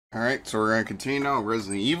Alright, so we're going to continue now with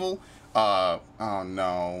Resident Evil. Oh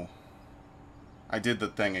no. I did the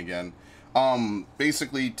thing again.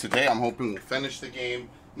 Basically, today I'm hoping we'll finish the game.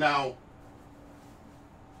 Now,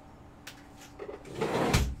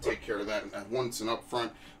 take care of that at once and up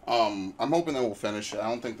front. I'm hoping that we'll finish it. I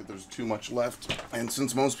don't think that there's too much left. And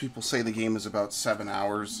since most people say the game is about 7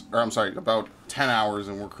 hours, or I'm sorry, about 10 hours,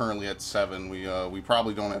 and we're currently at 7, we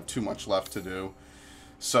probably don't have too much left to do.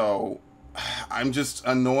 So, I'm just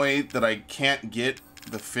annoyed that I can't get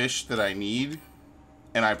the fish that I need,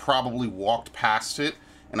 and I probably walked past it,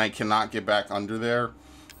 and I cannot get back under there.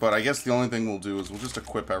 But I guess the only thing we'll do is we'll just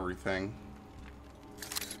equip everything.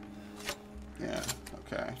 Yeah,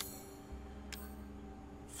 okay.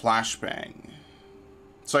 Flashbang.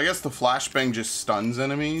 So I guess the flashbang just stuns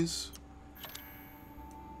enemies.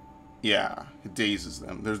 Yeah, it dazes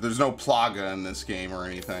them. There's no plaga in this game or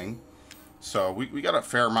anything. So we got a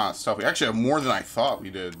fair amount of stuff. We actually have more than I thought we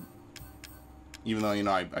did. Even though, you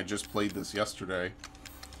know, I just played this yesterday.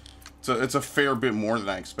 So it's a fair bit more than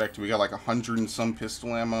I expected. We got like 100 and some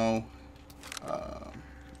pistol ammo.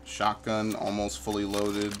 Shotgun almost fully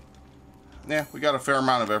loaded. Yeah, we got a fair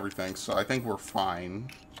amount of everything, so I think we're fine.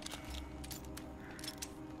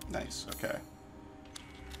 Nice, okay.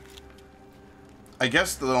 I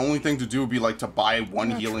guess the only thing to do would be like to buy one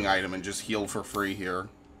healing item and just heal for free here.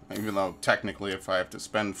 Even though technically if I have to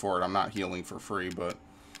spend for it, I'm not healing for free, but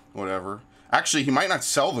whatever. Actually, he might not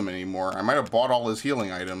sell them anymore. I might have bought all his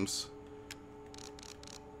healing items.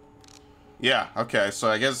 Yeah, okay, so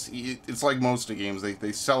I guess it's like most of the games.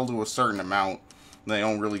 They sell to a certain amount. And they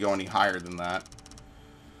don't really go any higher than that.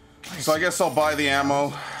 So I guess I'll buy the ammo.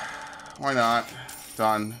 Why not?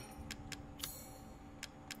 Done.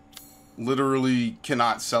 Literally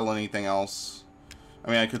cannot sell anything else. I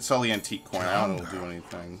mean, I could sell the antique coin. I don't know if it'll do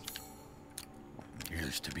anything.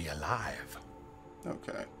 Used to be alive.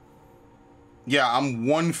 Okay. Yeah, I'm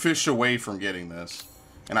one fish away from getting this.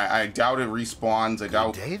 And I doubt it respawns. I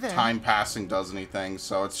doubt time passing does anything.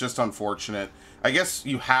 So it's just unfortunate. I guess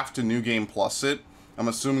you have to New Game Plus it. I'm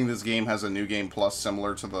assuming this game has a New Game Plus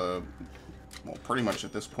similar to the... Well, pretty much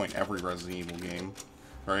at this point, every Resident Evil game.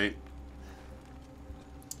 Right?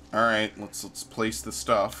 Alright, let's place the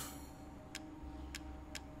stuff.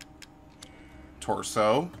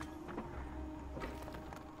 Torso.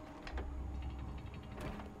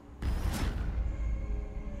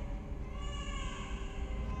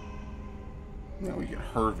 Now we get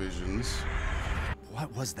her visions.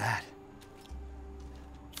 What was that?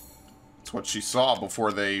 It's what she saw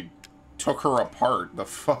before they took her apart. The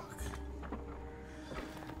fuck?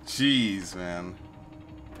 Jeez, man.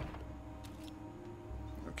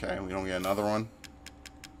 Okay, we don't get another one.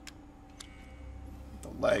 The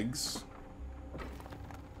legs.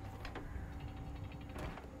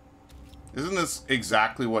 Isn't this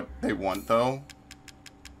exactly what they want, though?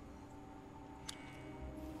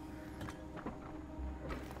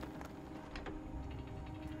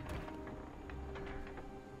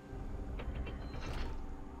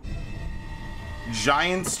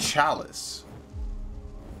 Giant's Chalice.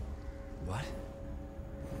 What?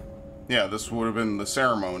 Yeah, this would have been the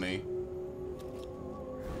ceremony.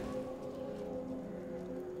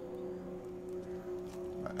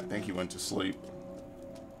 I think he went to sleep.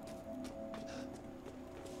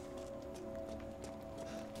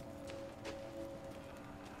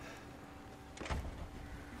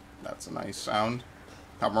 That's a nice sound.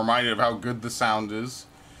 I'm reminded of how good the sound is.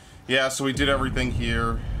 Yeah, so we did everything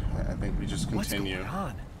here. I think we just continue. What's going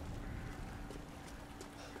on?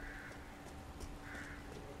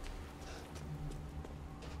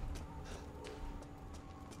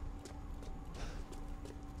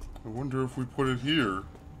 I wonder if we put it here.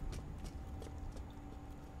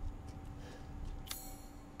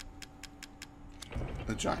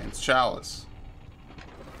 The Giant's Chalice.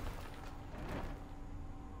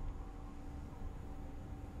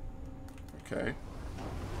 Okay.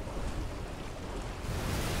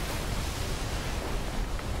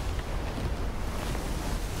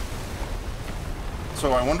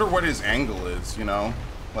 So I wonder what his angle is, you know?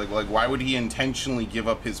 Like why would he intentionally give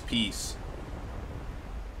up his piece?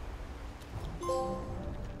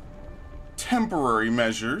 Temporary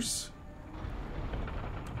measures.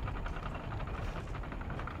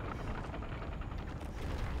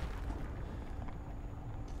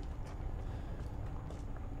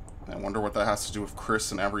 I wonder what that has to do with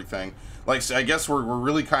Chris and everything. Like, I guess we're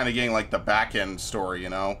really kind of getting like the back end story, you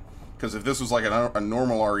know? Because if this was like a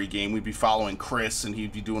normal RE game, we'd be following Chris and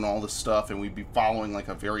he'd be doing all this stuff, and we'd be following like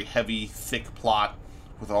a very heavy, thick plot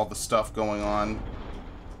with all the stuff going on.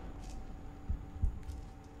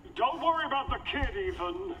 Don't worry about the kid,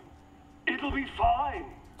 Ethan. It'll be fine.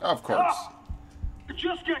 Of course.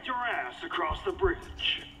 Just get your ass across the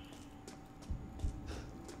bridge.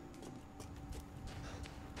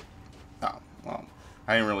 Oh, well,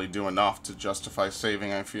 I didn't really do enough to justify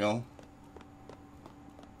saving, I feel.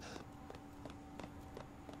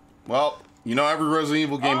 Well, you know every Resident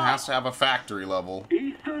Evil game has to have a factory level.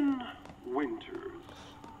 Ethan Winters.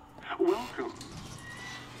 Welcome.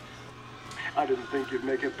 I didn't think you'd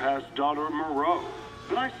make it past Daughter Moreau,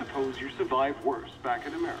 but I suppose you survived worse back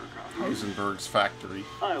in America. Heisenberg's factory.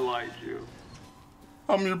 I like you.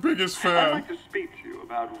 I'm your biggest fan. I'd like to speak to you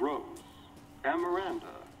about Rose and Miranda.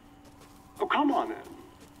 Oh, come on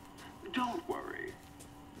in. Don't worry.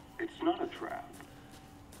 It's not a trap.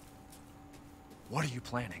 What are you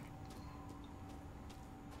planning?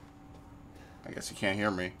 I guess he can't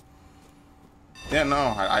hear me. Yeah, no,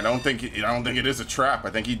 I don't think it is a trap. I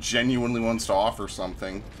think he genuinely wants to offer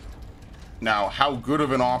something. Now, how good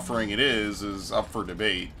of an offering it is up for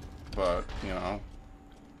debate, but you know,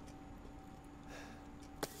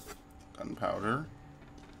 gunpowder.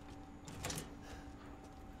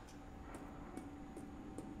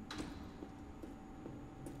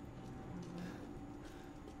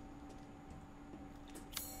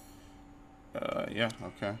 Yeah,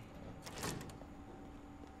 okay.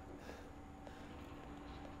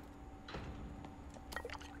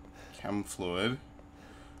 Chem fluid.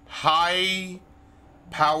 High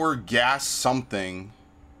power gas something.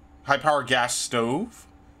 High power gas stove?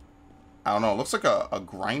 I don't know. It looks like a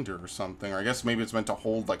grinder or something. Or I guess maybe it's meant to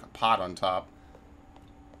hold like a pot on top.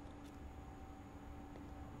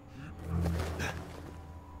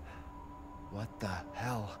 What the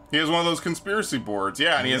hell? He has one of those conspiracy boards.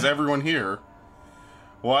 Yeah, and he has everyone here.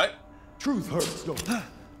 What? Truth hurts, don't it?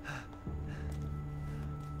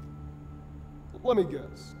 Let me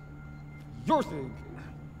guess. You're thinking,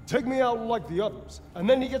 take me out like the others, and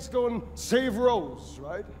then he gets to go and save Rose,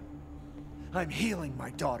 right? I'm healing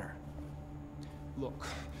my daughter. Look,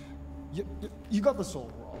 you got this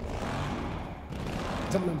all wrong.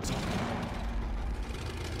 Tell me what I'm talking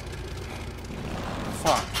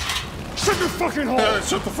about. Fuck. Shut your fucking hole!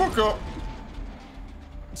 Shut the fuck up.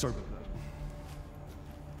 Sorry about that.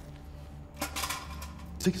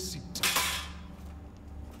 Take a seat.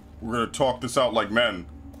 We're gonna talk this out like men.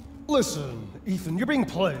 Listen, Ethan, you're being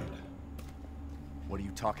played. What are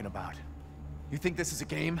you talking about? You think this is a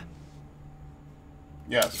game?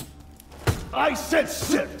 Yes. I said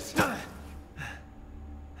sit!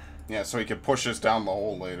 Yeah, so he can push us down the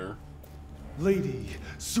hole later. Lady,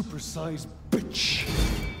 supersized bitch.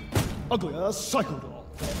 Ugly ass psycho doll.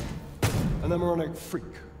 An embryonic freak.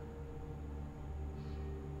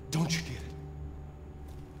 Don't you get it?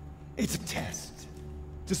 It's a test.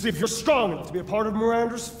 To see if you're strong enough to be a part of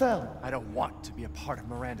Miranda's family. I don't want to be a part of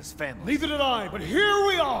Miranda's family. Neither did I, but here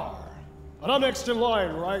we are. And I'm next in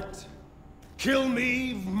line, right? Kill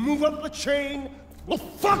me, move up the chain. Well,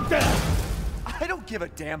 fuck that! I don't give a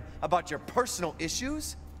damn about your personal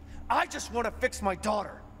issues. I just want to fix my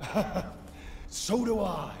daughter. So do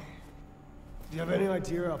I. Do you have any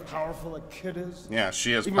idea how powerful that kid is? Yeah,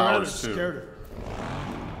 she has Even powers Miranda's too. scared of her.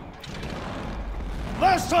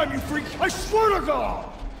 Last time, you freak, I swear to God!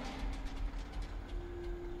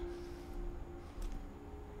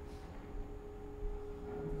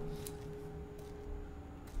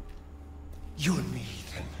 You and me,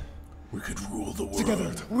 Ethan. We could rule the world.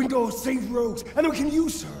 Together, we can go save Rose, and we can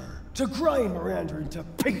use her to grind Miranda into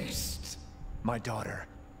paste. My daughter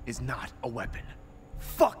is not a weapon.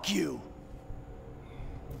 Fuck you!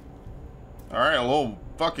 Alright, a little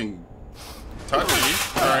fucking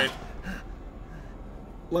touchy. Alright.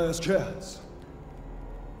 Last chance.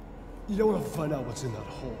 You don't want to find out what's in that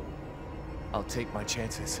hole. I'll take my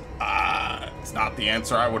chances. It's not the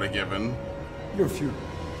answer I would have given. You're futile.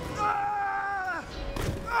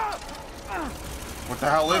 What the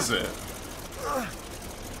hell is it?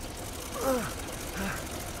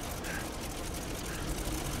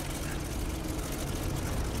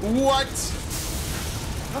 What?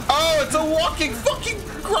 Oh, it's a walking fucking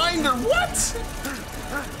grinder. What?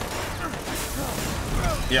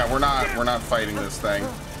 Yeah, we're not fighting this thing.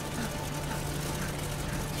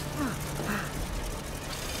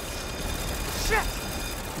 Shit!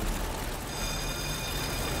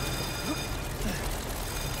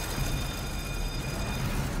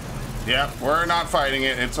 Yeah, we're not fighting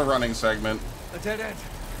it. It's a running segment. A dead end.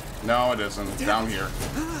 No, it isn't. Down here.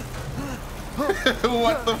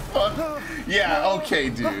 What the fuck? Yeah, okay,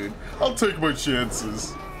 dude. I'll take my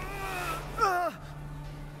chances.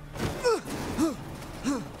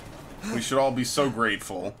 We should all be so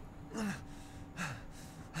grateful.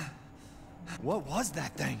 What was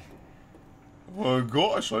that thing? Oh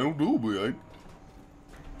gosh, I don't know, man.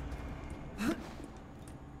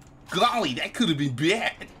 Golly, that could have been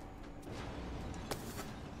bad.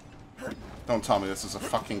 Don't tell me this is a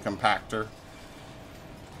fucking compactor.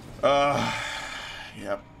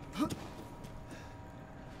 Yep.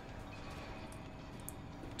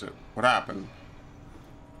 Dude, what happened?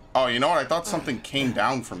 Oh, you know what? I thought something came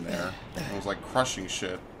down from there. It was like crushing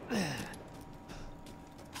shit.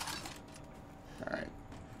 Alright.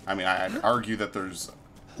 I mean, I'd argue that there's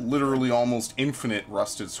literally almost infinite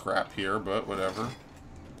rusted scrap here, but whatever.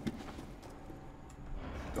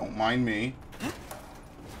 Don't mind me.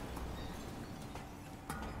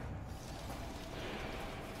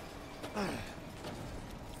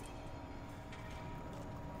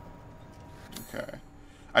 Okay.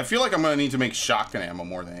 I feel like I'm gonna need to make shotgun ammo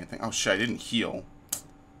more than anything. Oh shit, I didn't heal.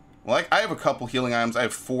 Well, I have a couple healing items. I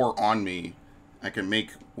have 4 on me. I can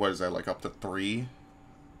make, what is that, like up to 3?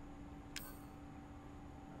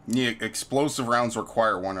 Yeah, explosive rounds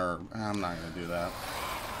require 1 herb. I'm not gonna do that.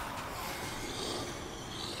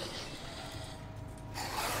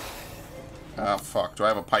 Ah, fuck. Do I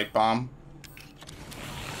have a pipe bomb?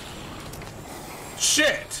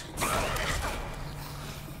 Shit!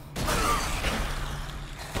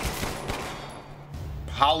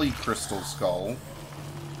 Polycrystal skull.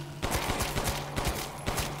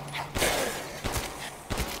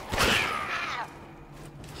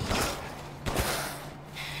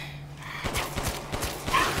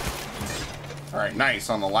 Alright,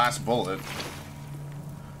 nice on the last bullet.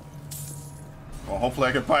 Well, hopefully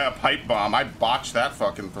I can buy a pipe bomb. I botched that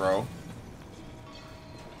fucking throw.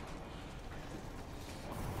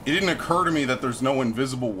 It didn't occur to me that there's no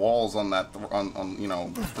invisible walls on that, you know,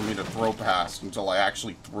 for me to throw past until I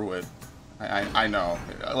actually threw it. I know.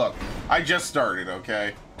 Look, I just started,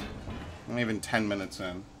 okay? I'm even 10 minutes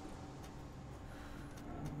in.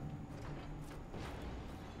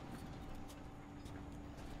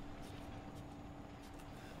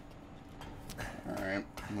 Alright,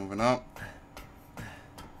 moving up.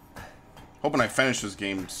 Hoping I finish this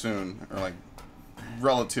game soon, or like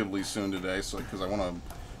relatively soon today, so because I want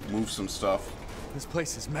to move some stuff. This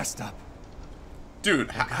place is messed up. Dude,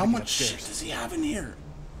 how much shit does he have in here?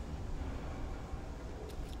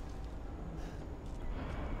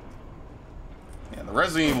 Yeah, the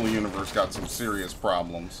Resident Evil universe got some serious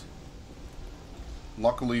problems.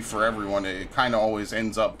 Luckily for everyone, it kind of always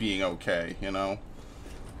ends up being okay, you know?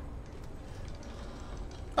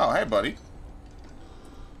 Oh, hey, buddy.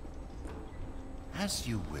 As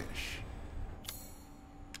you wish.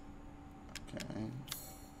 Okay.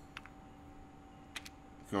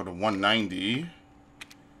 Go to 190.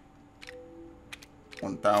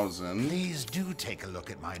 1,000. Please do take a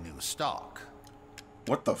look at my new stock.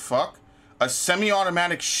 What the fuck? A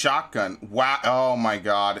semi-automatic shotgun. Wow. Oh my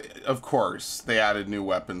god. Of course. They added new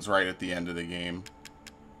weapons right at the end of the game.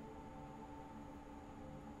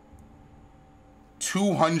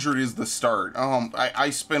 200 is the start.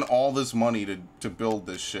 I spent all this money to build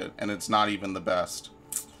this shit, and it's not even the best.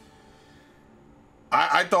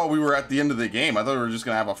 I thought we were at the end of the game. I thought we were just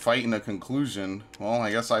going to have a fight and a conclusion. Well,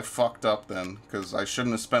 I guess I fucked up then, because I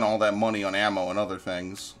shouldn't have spent all that money on ammo and other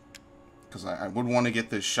things. Because I would want to get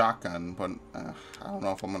this shotgun, but I don't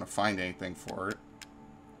know if I'm going to find anything for it.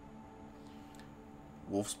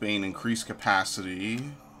 Wolfsbane, increased capacity.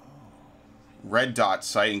 Red dot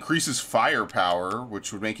sight, increases firepower,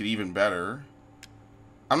 which would make it even better.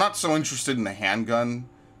 I'm not so interested in the handgun,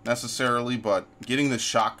 necessarily, but getting the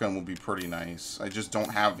shotgun would be pretty nice. I just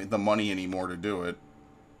don't have the money anymore to do it.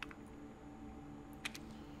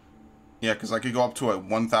 Yeah, because I could go up to a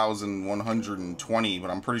 1,120,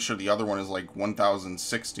 but I'm pretty sure the other one is like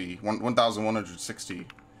 1,060, 1,160.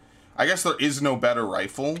 I guess there is no better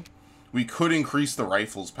rifle. We could increase the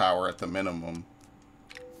rifle's power at the minimum.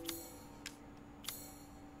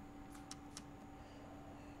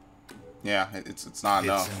 Yeah, it's not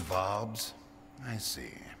enough. Bits and bobs. I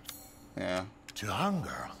see. Yeah. To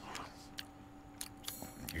hunger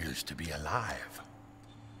is to be alive.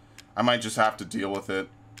 I might just have to deal with it.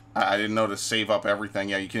 I didn't know to save up everything.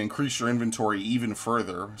 Yeah, you can increase your inventory even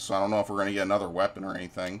further, so I don't know if we're going to get another weapon or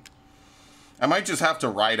anything. I might just have to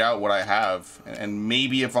ride out what I have, and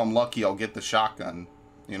maybe if I'm lucky, I'll get the shotgun,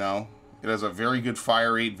 you know? It has a very good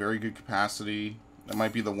fire rate, very good capacity. That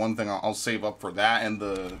might be the one thing I'll save up for that and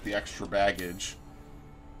the extra baggage.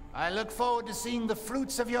 I look forward to seeing the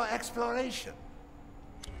fruits of your exploration.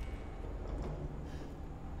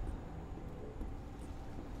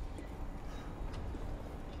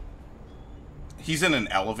 He's in an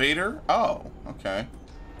elevator? Oh, okay.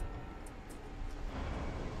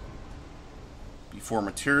 B4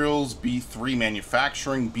 materials, B3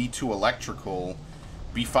 manufacturing, B2 electrical.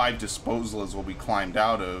 B5 disposals will be climbed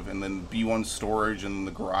out of, and then B1 storage, and then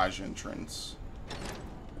the garage entrance.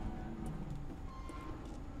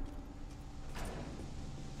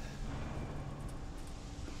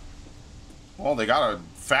 Well, they got a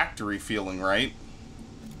factory feeling, right?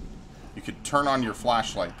 You could turn on your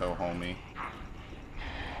flashlight, though, homie.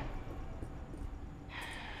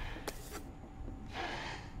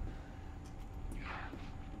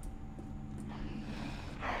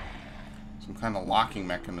 Some kind of locking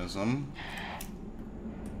mechanism.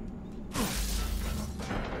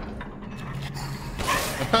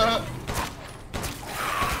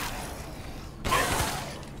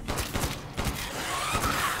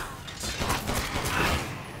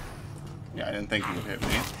 Yeah, I didn't think he would hit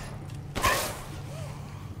me.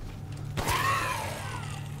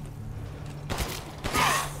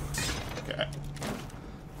 Okay.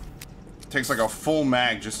 Takes like a full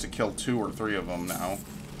mag just to kill 2 or 3 of them now.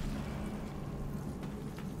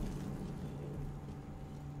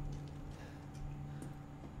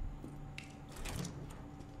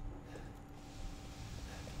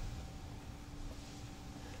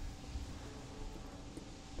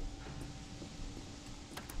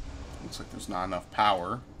 Looks like there's not enough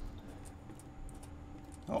power.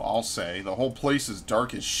 Oh, I'll say. The whole place is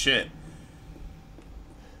dark as shit.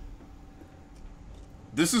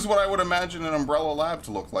 This is what I would imagine an Umbrella lab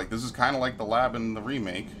to look like. This is kind of like the lab in the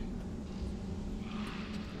remake.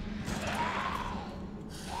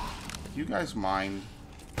 Do you guys mind?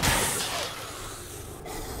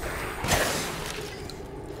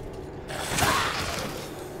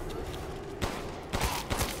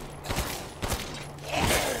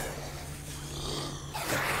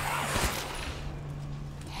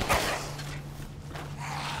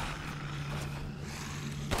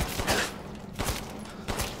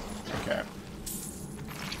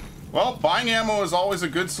 Well, buying ammo is always a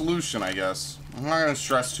good solution, I guess. I'm not going to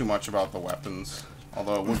stress too much about the weapons,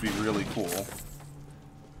 although it would be really cool.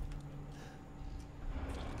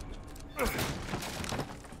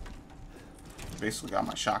 Basically got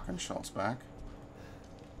my shotgun shells back.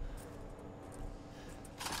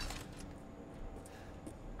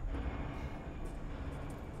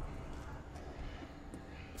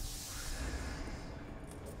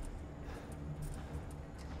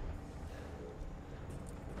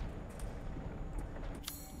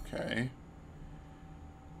 Okay.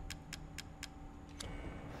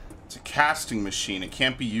 It's a casting machine. It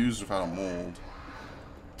can't be used without a mold.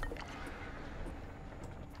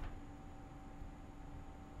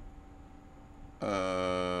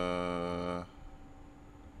 I'm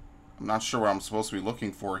not sure what I'm supposed to be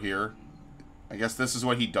looking for here. I guess this is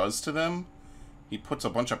what he does to them. He puts a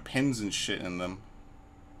bunch of pins and shit in them.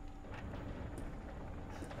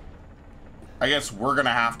 I guess we're gonna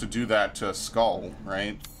have to do that to a skull,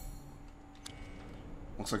 right?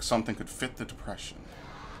 Looks like something could fit the depression.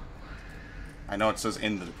 I know it says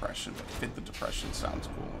in the depression, but fit the depression sounds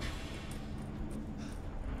cool.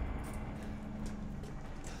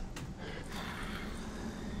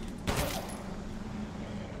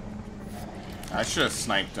 I should have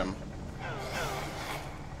sniped him.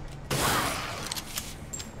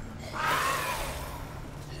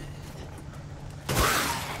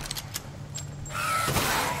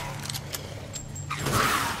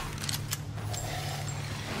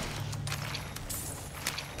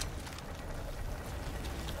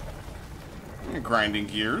 Grinding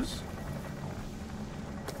gears.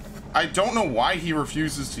 I don't know why he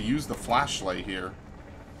refuses to use the flashlight here.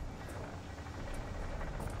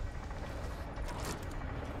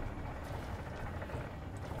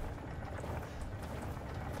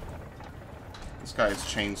 This guy has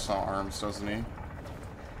chainsaw arms, doesn't he?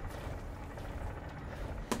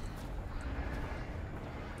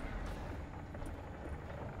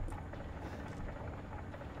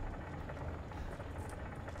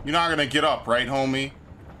 You're not gonna get up, right, homie?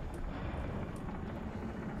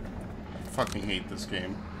 I fucking hate this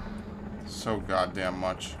game so goddamn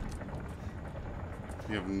much.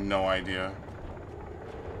 You have no idea.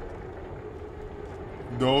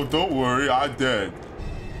 No, don't worry, I'm dead.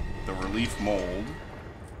 The relief mold.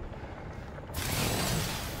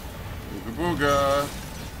 Booga booga.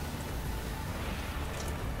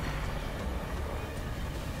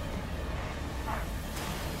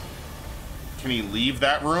 Can he leave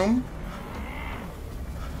that room?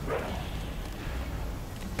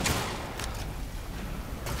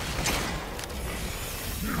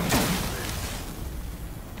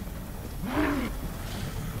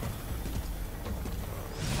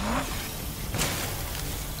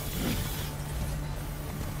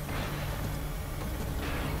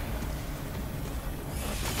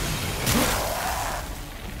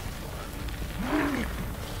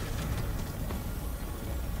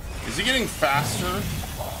 he getting faster?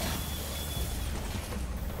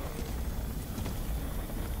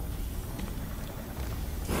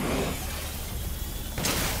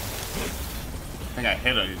 I think I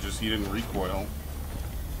hit it, he didn't recoil.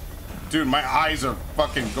 Dude, my eyes are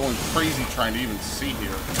fucking going crazy trying to even see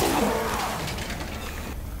here.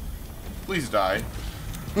 Please die.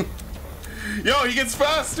 Yo, he gets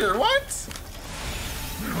faster! What?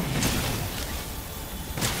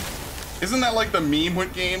 Isn't that like the meme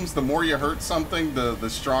with games? The more you hurt something, the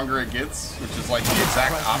stronger it gets, which is like the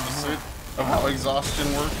exact opposite of how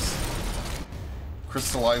exhaustion works.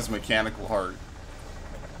 Crystallized mechanical heart.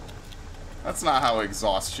 That's not how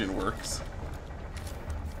exhaustion works.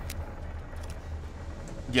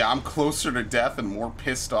 Yeah, I'm closer to death and more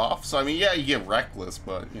pissed off. So, I mean, yeah, you get reckless,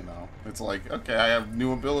 but, you know, it's like, okay, I have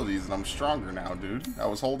new abilities and I'm stronger now, dude. I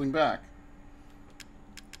was holding back.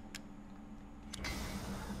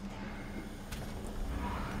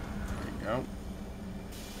 There you go.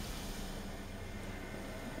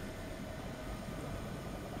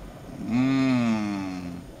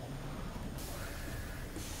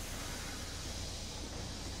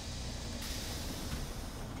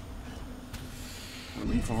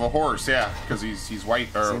 Relief of a horse, yeah, because he's white,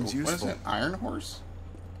 or what is it, iron horse?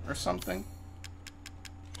 Or something?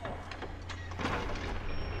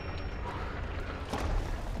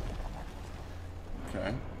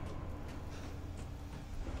 Okay.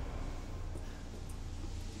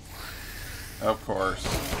 Of course.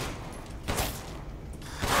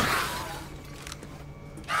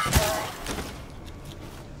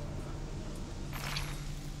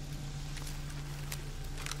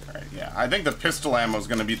 Yeah, I think the pistol ammo is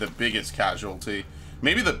going to be the biggest casualty.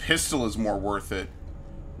 Maybe the pistol is more worth it.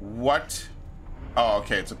 What? Oh,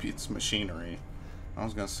 okay, it's a piece of machinery. I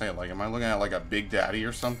was going to say, like, am I looking at, like, a Big Daddy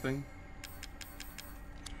or something?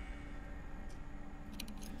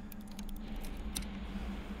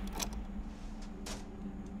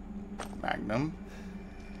 Magnum.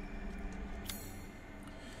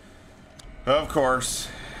 Of course.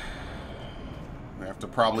 We have to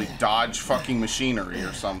probably dodge fucking machinery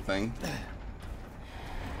or something.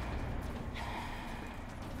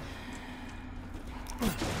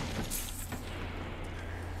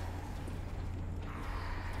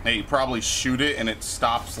 Hey, you probably shoot it and it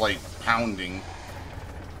stops, like, pounding.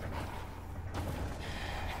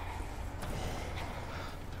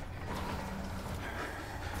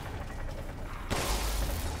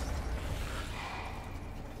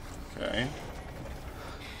 Okay.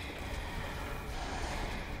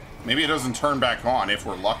 Maybe it doesn't turn back on if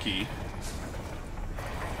we're lucky.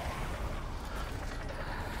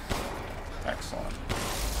 Excellent.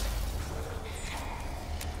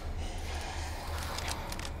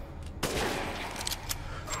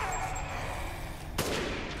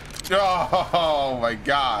 Oh my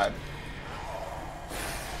god.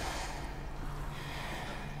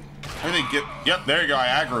 How do they get... Yep, there you go. I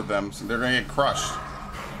aggroed them, so they're gonna get crushed.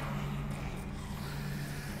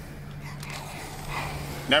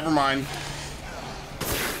 Never mind.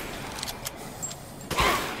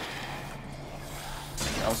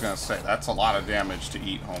 I was gonna say, that's a lot of damage to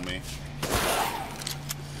eat, homie.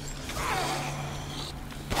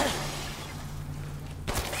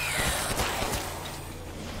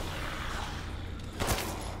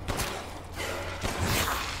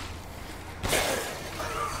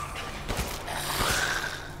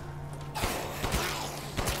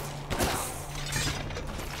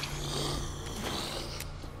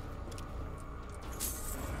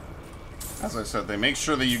 As I said, they make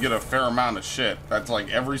sure that you get a fair amount of shit. That's like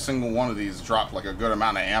every single one of these drop like a good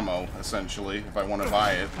amount of ammo, essentially, if I want to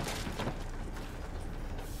buy it.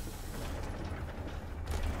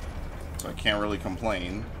 So I can't really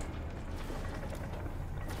complain.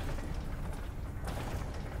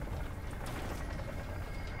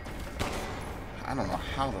 I don't know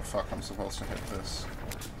how the fuck I'm supposed to hit this.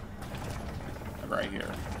 Right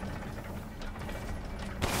here.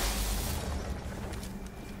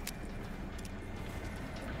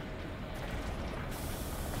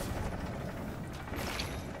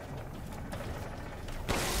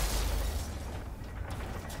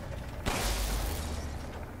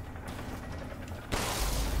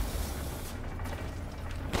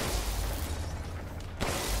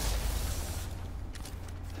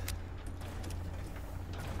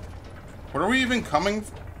 What are we even coming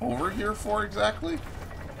over here for exactly?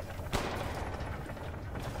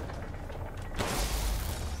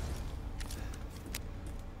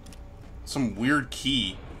 Some weird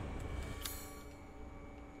key.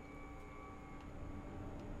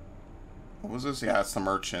 What was this? Yeah, it's the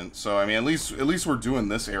merchant. So I mean, at least we're doing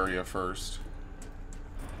this area first.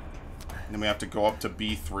 then we have to go up to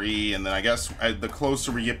B3, and then I guess the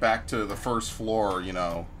closer we get back to the first floor, you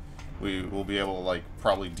know, we will be able to, like,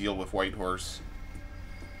 probably deal with White Horse.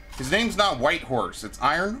 His name's not White Horse, it's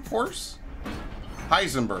Iron Horse?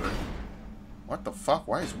 Heisenberg. What the fuck?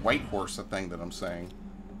 Why is White Horse a thing that I'm saying?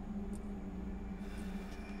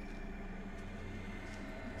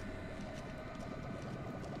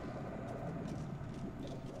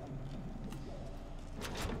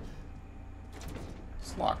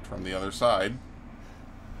 It's locked from the other side.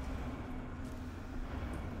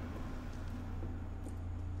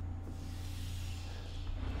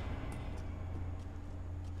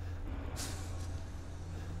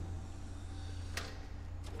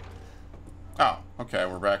 Oh, okay,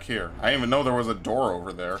 we're back here. I didn't even know there was a door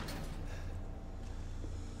over there.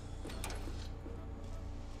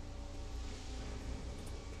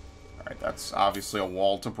 Alright, that's obviously a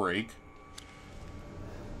wall to break.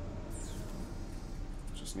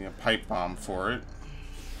 Just need a pipe bomb for it.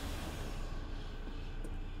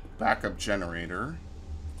 Backup generator.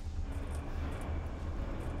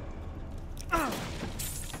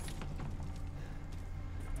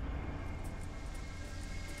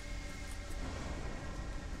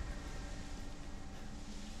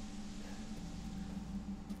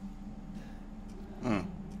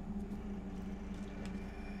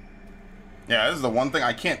 Yeah, this is the one thing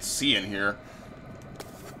I can't see in here.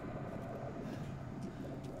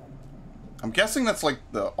 I'm guessing that's like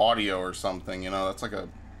the audio or something, you know? That's like a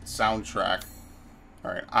soundtrack.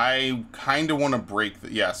 Alright, I kind of want to break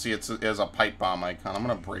the... Yeah, see, it has a pipe bomb icon. I'm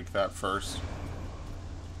going to break that first.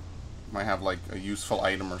 Might have like a useful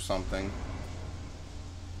item or something.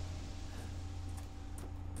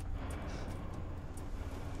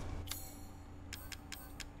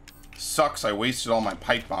 Sucks, I wasted all my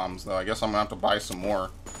pipe bombs, though. I guess I'm gonna have to buy some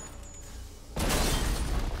more.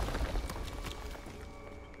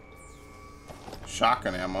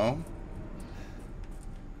 Shotgun ammo.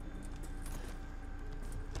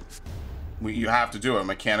 You have to do a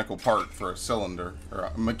mechanical part for a cylinder.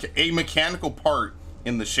 Or a mechanical part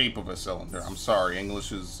in the shape of a cylinder. I'm sorry,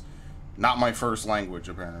 English is not my first language,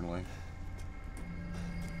 apparently.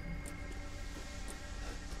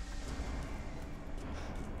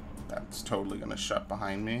 That's totally gonna shut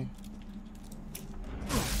behind me.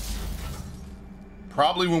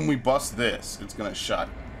 Probably when we bust this, it's gonna shut.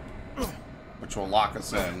 Which will lock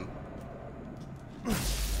us in.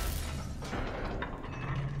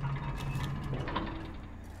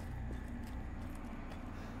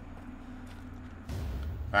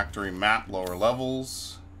 Factory map, lower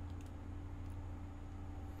levels.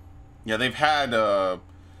 Yeah, they've had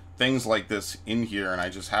things like this in here, and I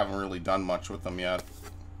just haven't really done much with them yet.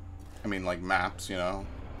 I mean, like maps, you know.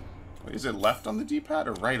 Wait, is it left on the D-pad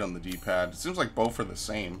or right on the D-pad? It seems like both are the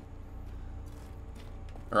same.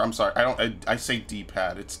 Or, I'm sorry, I say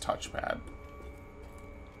D-pad, it's touchpad.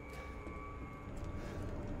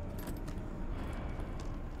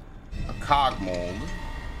 A cog mold.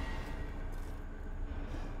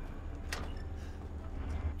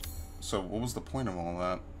 So, what was the point of all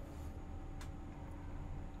that?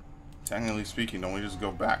 Technically speaking, don't we just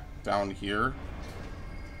go back down here?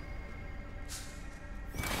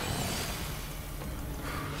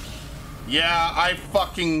 Yeah, I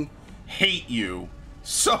fucking hate you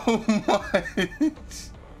so much.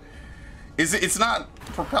 It's not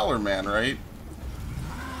Propeller Man, right?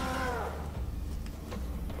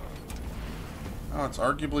 Oh, it's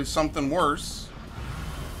arguably something worse.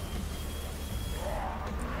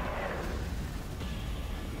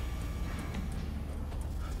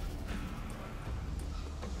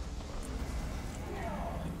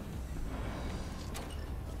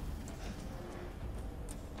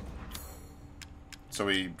 So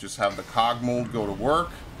we just have the cog mold go to work.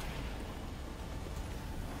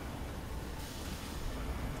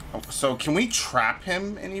 Oh, so can we trap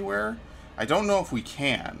him anywhere? I don't know if we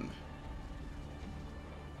can.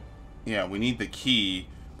 Yeah, we need the key,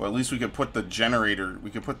 but at least we could put the generator, we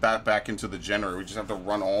could put that back into the generator. We just have to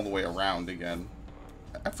run all the way around again.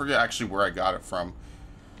 I forget actually where I got it from.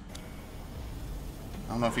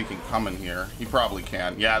 I don't know if he can come in here. He probably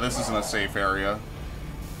can. Yeah, this isn't a safe area.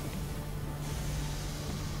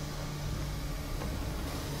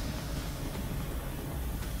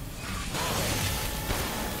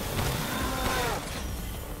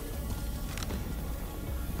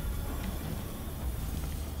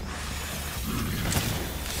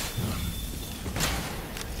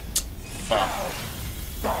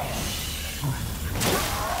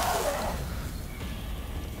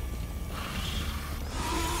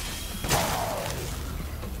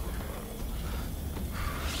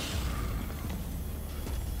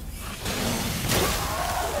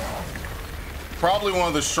 Probably one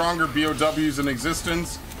of the stronger BOWs in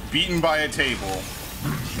existence, beaten by a table.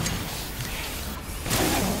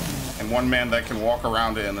 And one man that can walk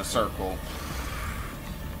around it in a circle.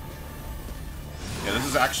 Yeah, this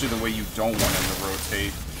is actually the way you don't want him to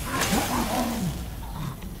rotate.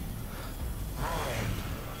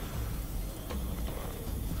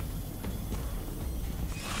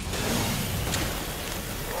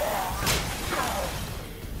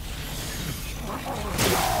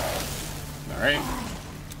 Alright.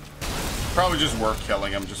 Probably just worth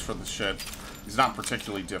killing him just for the shit. He's not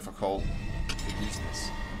particularly difficult.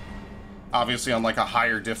 Obviously on like a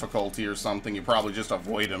higher difficulty or something, you probably just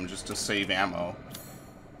avoid him just to save ammo.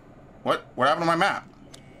 What happened to my map?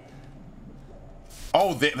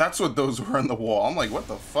 Oh, that's what those were on the wall. I'm like, what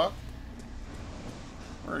the fuck?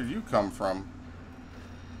 Where did you come from?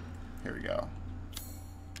 Here we go.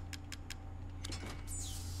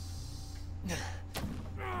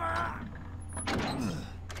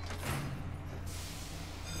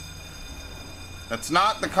 That's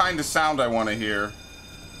not the kind of sound I want to hear.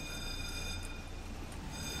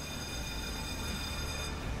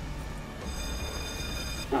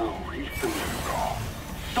 Oh, Ethan.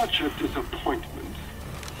 Such a disappointment.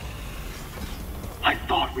 I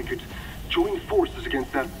thought we could join forces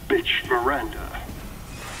against that bitch Miranda.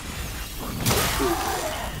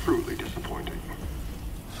 Truly disappointing.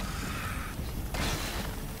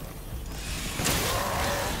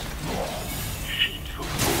 She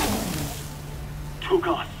took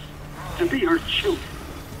us to be her children.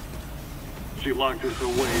 She locked us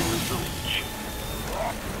away in the village.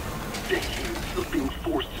 Decades of being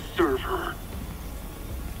forced to serve her.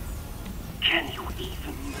 Can you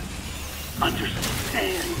even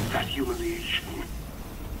understand that humiliation?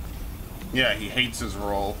 Yeah, he hates his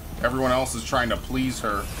role. Everyone else is trying to please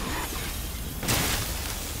her.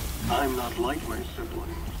 I'm not like my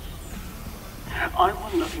siblings. I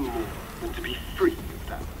want nothing more than to be free of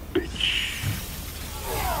that bitch.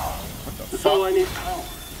 What the So fuck? I need power.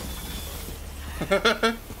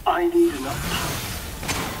 I need enough power.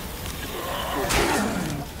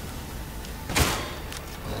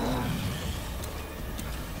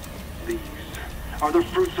 These are the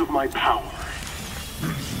fruits of my power.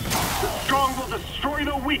 The strong will destroy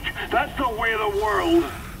the weak. That's the way of the world.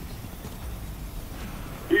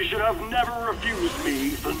 You should have never refused me,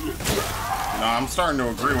 Ethan. No, I'm starting to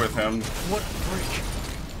agree with him. What a freak.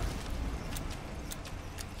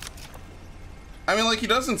 I mean, like, he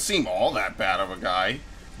doesn't seem all that bad of a guy.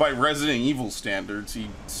 By Resident Evil standards, he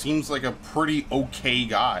seems like a pretty okay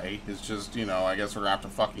guy. It's just, you know, I guess we're gonna have to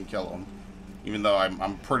fucking kill him. Even though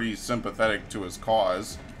I'm pretty sympathetic to his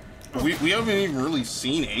cause. But we haven't even really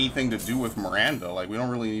seen anything to do with Miranda. Like, we don't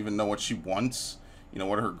really even know what she wants. You know,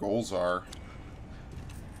 what her goals are.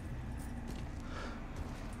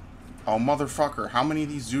 Oh, motherfucker. How many of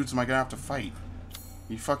these dudes am I gonna have to fight?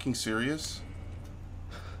 Are you fucking serious?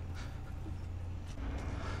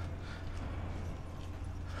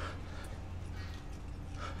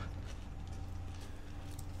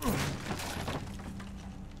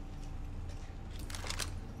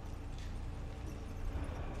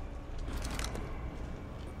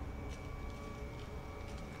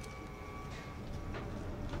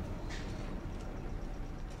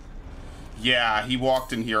 Yeah, he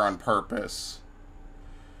walked in here on purpose.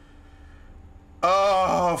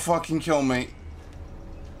 Oh, fucking kill me.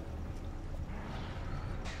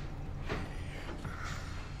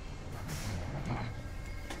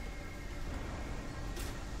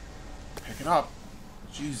 Pick it up.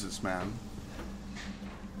 Jesus, man.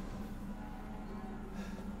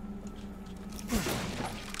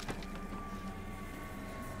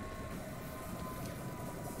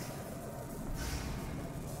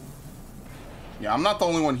 Yeah, I'm not the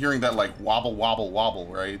only one hearing that, like, wobble, wobble, wobble,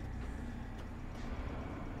 right?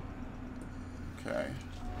 Okay.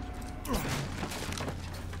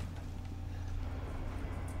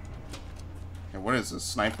 Okay, what is this?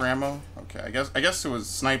 Sniper ammo? Okay, I guess it was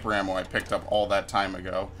sniper ammo I picked up all that time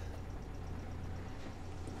ago.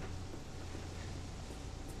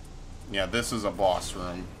 Yeah, this is a boss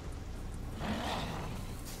room.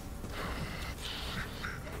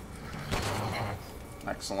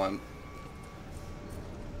 Excellent.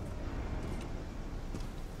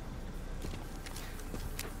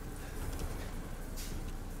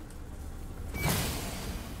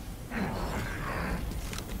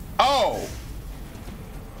 Oh!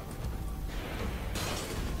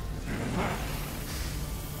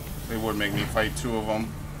 They would make me fight two of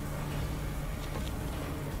them.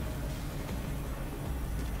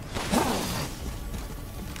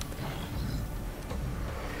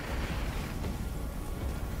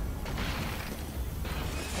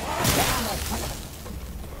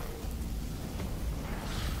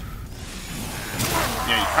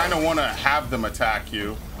 kind of want to have them attack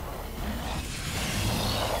you.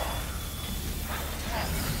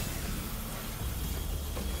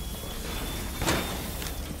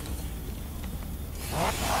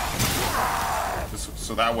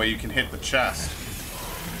 So that way you can hit the chest.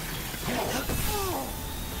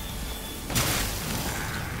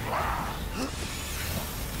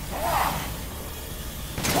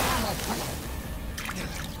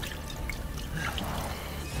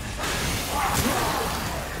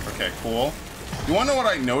 Okay, cool. You wanna know what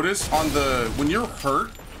I noticed on the when you're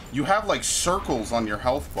hurt, you have like circles on your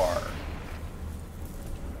health bar.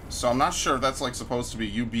 So I'm not sure if that's like supposed to be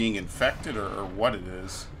you being infected or what it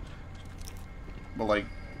is. But like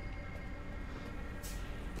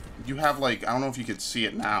you have like, I don't know if you could see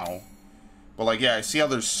it now. But like, yeah, I see how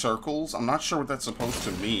there's circles. I'm not sure what that's supposed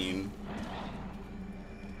to mean.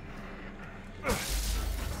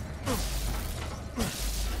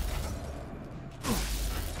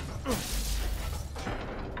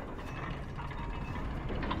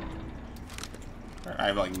 I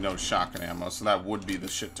have like no shotgun ammo, so that would be the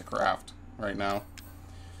shit to craft right now.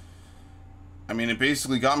 I mean, it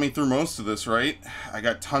basically got me through most of this, right? I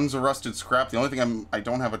got tons of rusted scrap. The only thing I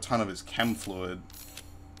don't have a ton of is chem fluid.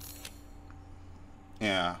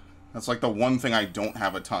 Yeah, that's like the one thing I don't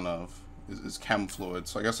have a ton of is chem fluid.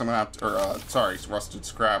 So I guess I'm gonna have to, or sorry, rusted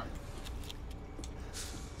scrap.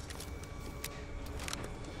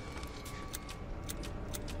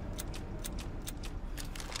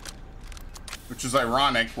 Which is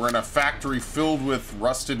ironic. We're in a factory filled with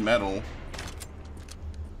rusted metal.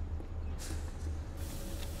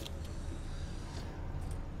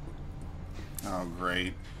 Oh,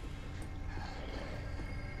 great.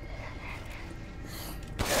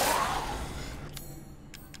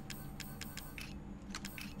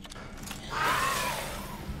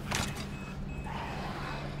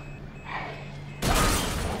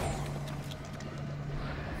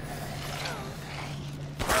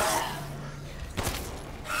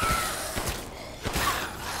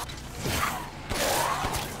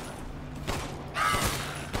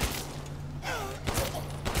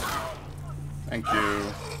 Thank you.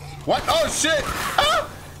 What? Oh, shit! Ah!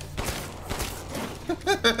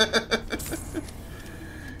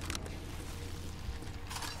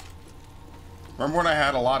 Remember when I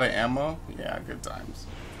had a lot of ammo? Yeah, good times.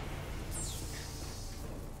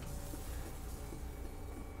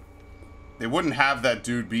 They wouldn't have that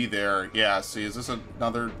dude be there. Yeah, see, is this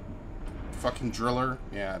another fucking driller?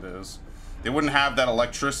 Yeah, it is. They wouldn't have that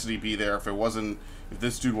electricity be there if it wasn't, if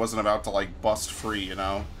this dude wasn't about to, like, bust free, you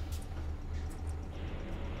know?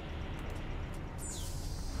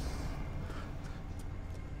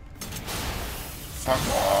 Fuck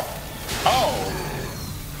off. Oh!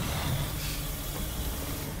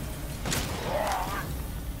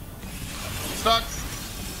 Stuck.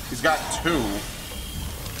 He's got two.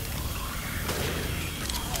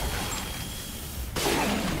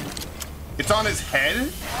 It's on his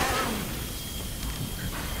head?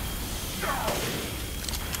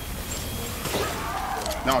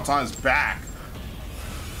 No, it's on his back.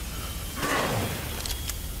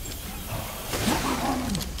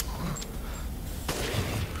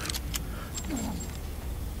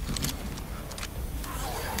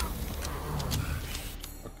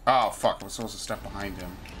 Oh, fuck. I was supposed to step behind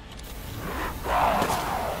him.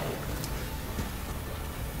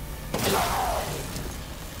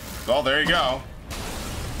 Well, there you go.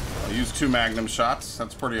 I used 2 magnum shots.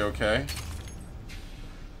 That's pretty okay.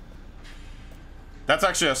 That's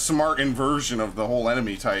actually a smart inversion of the whole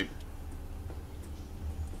enemy type.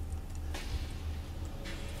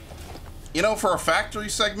 You know, for a factory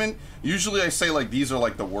segment, usually I say, like, these are,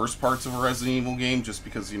 like, the worst parts of a Resident Evil game just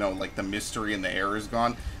because, you know, like, the mystery and the air is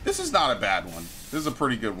gone. This is not a bad one. This is a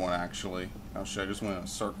pretty good one, actually. Oh, shit, I just went in a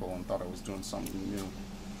circle and thought I was doing something new.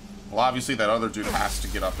 Well, obviously that other dude has to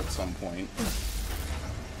get up at some point. I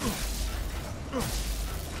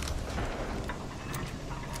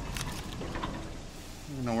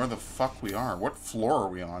don't even know where the fuck we are. What floor are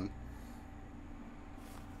we on?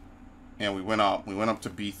 Yeah, we went up. We went up to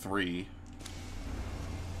B3.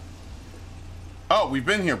 Oh, we've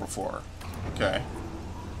been here before. Okay.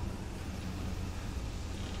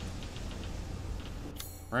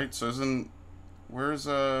 Right, so isn't... Where's,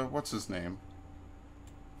 what's his name?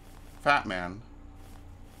 Fat Man.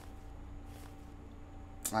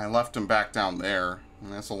 I left him back down there.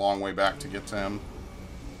 And that's a long way back to get to him.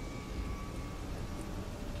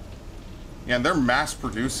 Yeah, and they're mass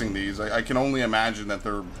producing these. I can only imagine that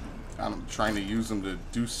they're trying to use them to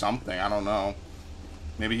do something. I don't know.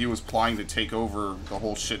 Maybe he was plotting to take over the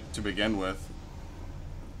whole shit to begin with.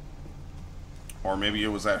 Or maybe it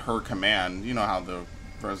was at her command. You know how the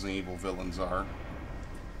Resident Evil villains are.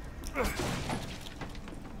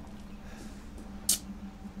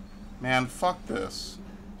 Man, fuck this.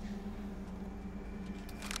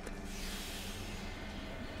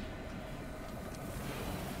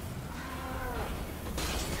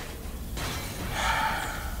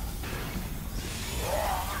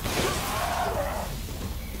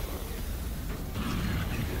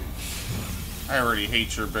 I already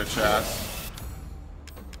hate your bitch ass.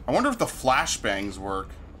 I wonder if the flashbangs work.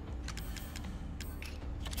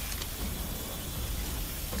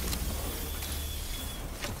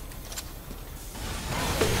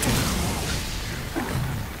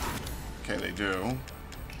 Okay, they do.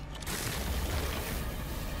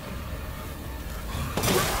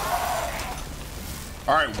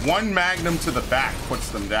 Alright, one magnum to the back puts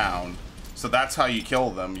them down. So that's how you kill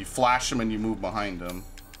them. You flash them and you move behind them.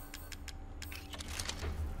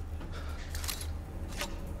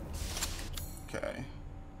 Okay.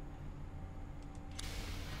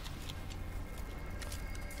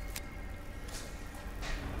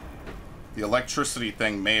 The electricity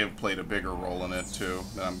thing may have played a bigger role in it too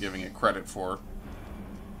than I'm giving it credit for.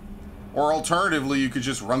 Or alternatively, you could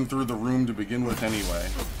just run through the room to begin with anyway.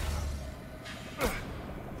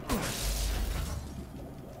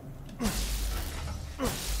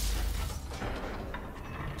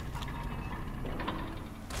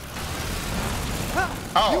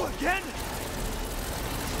 Oh. You again?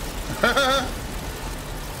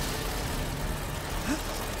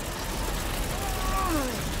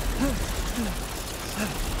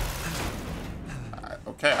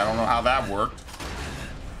 Okay, I don't know how that worked.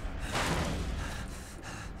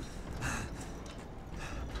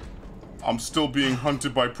 I'm still being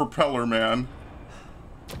hunted by Propeller Man.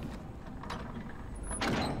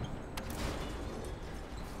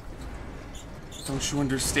 Don't you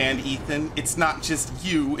understand, Ethan? It's not just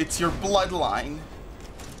you, it's your bloodline.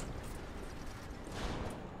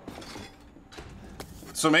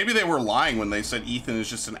 So maybe they were lying when they said Ethan is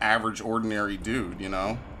just an average, ordinary dude, you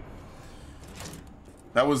know?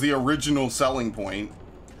 That was the original selling point.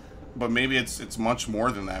 But maybe it's much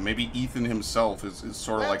more than that. Maybe Ethan himself is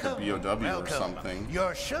sort of like a BOW or something.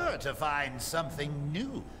 You're sure to find something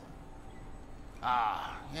new.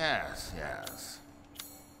 Ah, yes, yes.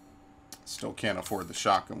 Still can't afford the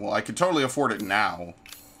shotgun. Well, I could totally afford it now.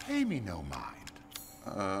 Pay me no mind.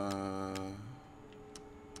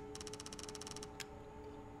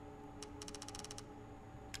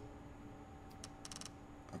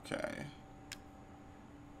 Okay.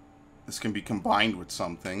 This can be combined with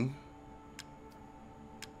something.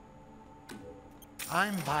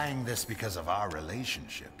 I'm buying this because of our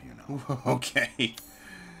relationship, you know. Okay.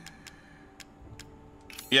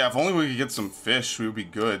 Yeah, if only we could get some fish, we would be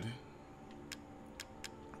good.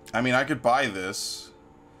 I mean, I could buy this.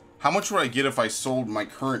 How much would I get if I sold my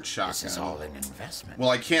current shotgun? This is all an investment. Well,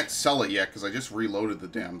 I can't sell it yet because I just reloaded the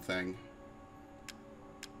damn thing.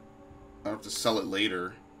 I'll have to sell it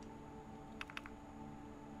later.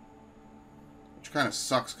 Which kind of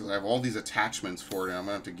sucks because I have all these attachments for it and I'm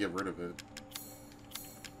going to have to get rid of it.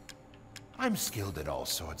 I'm skilled at all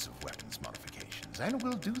sorts of weapons modifications, and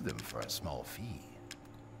will do them for a small fee.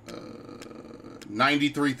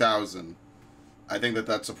 93,000. I think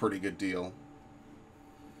that's a pretty good deal.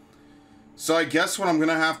 So I guess what I'm going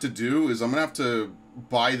to have to do is I'm going to have to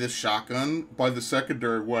buy this shotgun, buy the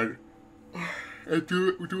secondary one, and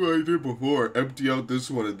do what I did before. Empty out this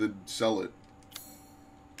one and then sell it.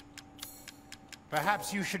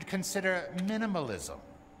 Perhaps you should consider minimalism.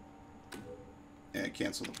 Yeah,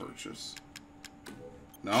 cancel the purchase.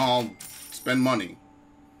 No, I'll spend money.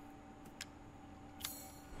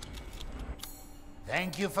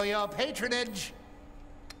 Thank you for your patronage.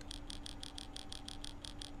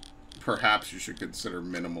 Perhaps you should consider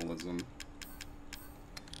minimalism.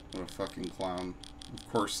 What a fucking clown.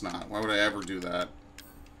 Of course not. Why would I ever do that?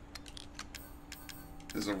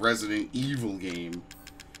 It's a Resident Evil game.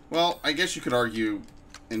 Well, I guess you could argue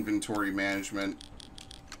inventory management.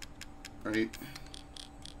 Right?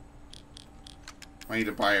 I need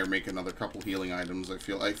to buy or make another couple healing items. I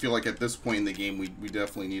feel like at this point in the game we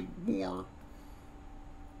definitely need more.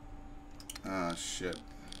 Ah, shit.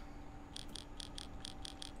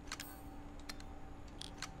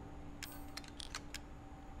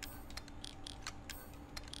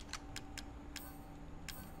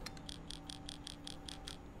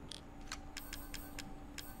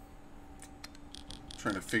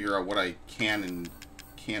 Trying to figure out what I can and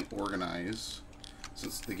can't organize,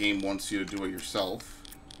 since the game wants you to do it yourself.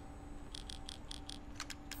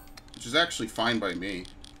 Which is actually fine by me.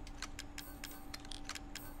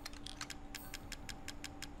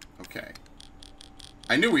 Okay.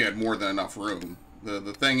 I knew we had more than enough room,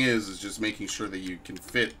 The thing is just making sure that you can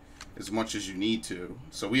fit as much as you need to.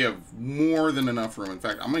 So we have more than enough room. In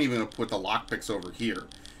fact, I'm even going to put the lockpicks over here.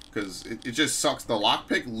 Because it just sucks. The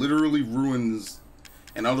lockpick literally ruins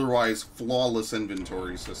an otherwise flawless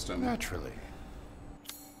inventory system. Naturally.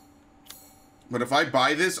 But if I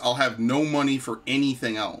buy this, I'll have no money for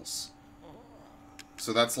anything else.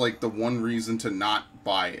 So that's like the one reason to not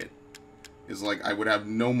buy it. Is like I would have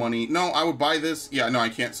no money. No, I would buy this. Yeah, no, I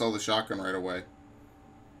can't sell the shotgun right away.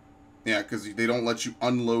 Yeah, because they don't let you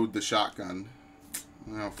unload the shotgun.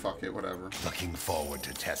 Oh, fuck it, whatever. Looking forward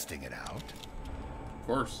to testing it out. Of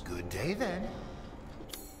course. Good day then.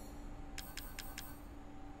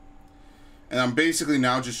 And I'm basically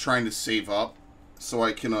now just trying to save up so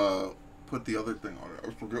I can put the other thing on it.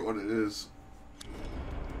 I forget what it is.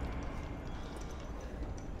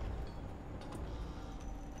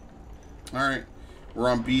 Alright. We're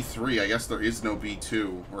on B3. I guess there is no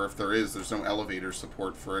B2. Or if there is, there's no elevator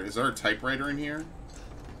support for it. Is there a typewriter in here?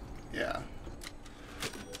 Yeah.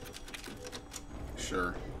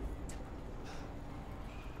 Sure.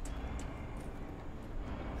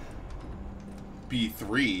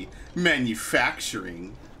 B3.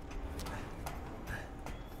 Manufacturing.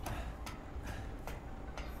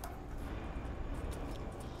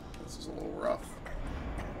 This is a little rough.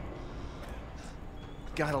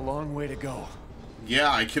 Got a long way to go.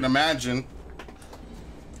 Yeah, I can imagine.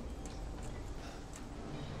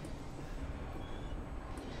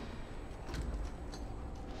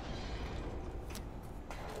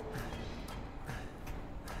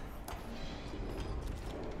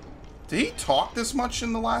 Did he talk this much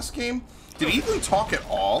in the last game? Did he even talk at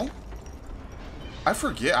all? I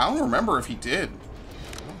forget. I don't remember if he did.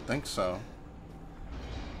 I don't think so.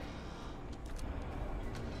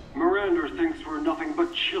 Miranda thinks we're nothing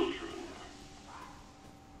but children.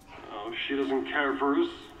 Oh, she doesn't care for us?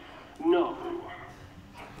 No.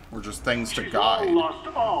 We're just things to She's guide. lost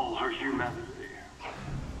all her humanity.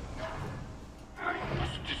 I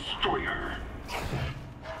must destroy her.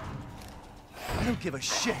 I don't give a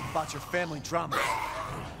shit about your family drama.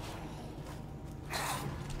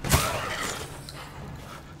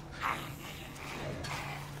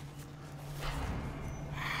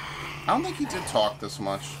 I don't think he did talk this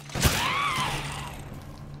much.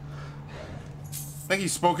 I think he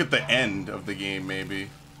spoke at the end of the game, maybe.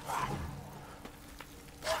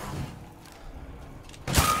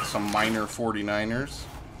 Some minor 49ers.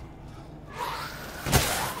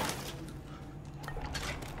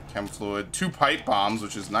 Chem fluid. 2 pipe bombs,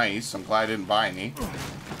 which is nice. I'm glad I didn't buy any.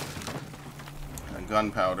 And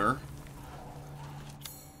gunpowder.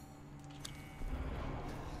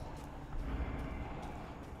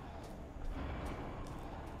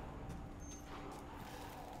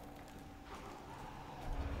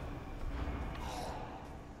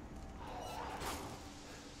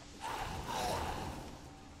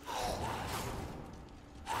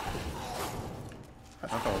 I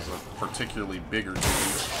thought that was a particularly bigger dude.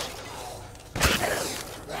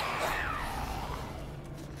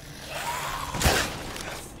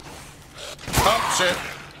 Oh, shit.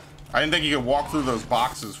 I didn't think you could walk through those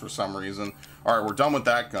boxes for some reason. Alright, we're done with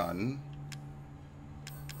that gun.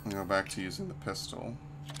 I'm gonna go back to using the pistol.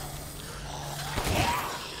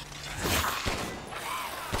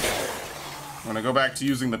 I'm gonna go back to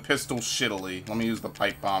using the pistol shittily. Let me use the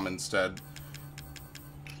pipe bomb instead.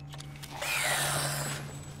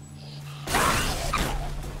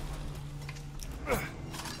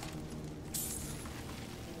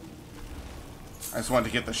 I just wanted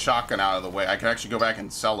to get the shotgun out of the way. I could actually go back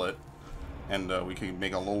and sell it, and we could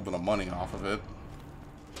make a little bit of money off of it.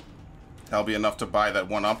 That'll be enough to buy that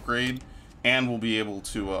one upgrade, and we'll be able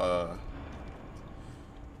to.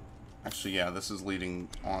 Actually, yeah, this is leading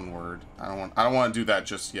onward. I don't want to do that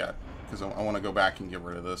just yet, because I want to go back and get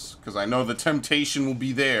rid of this, because I know the temptation will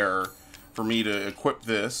be there for me to equip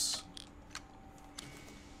this,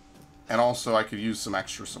 and also I could use some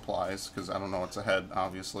extra supplies, because I don't know what's ahead,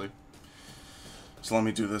 obviously. So let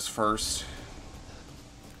me do this first.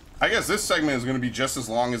 I guess this segment is going to be just as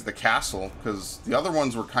long as the castle, because the other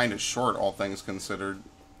ones were kind of short, all things considered.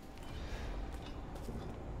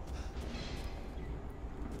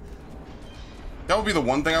 That would be the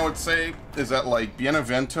one thing I would say, is that, like,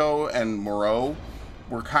 Benevento and Moreau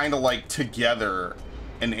were kind of, like, together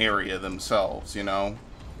an area themselves, you know?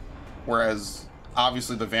 Whereas,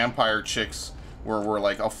 obviously, the Vampire Chicks were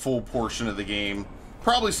like, a full portion of the game.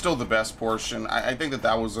 Probably still the best portion. I think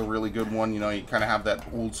that was a really good one. You know, you kind of have that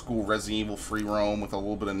old school Resident Evil free roam with a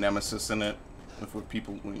little bit of Nemesis in it. With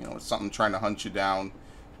people, you know, it's something trying to hunt you down.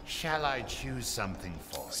 Shall I choose something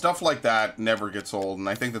for you? Stuff like that never gets old. And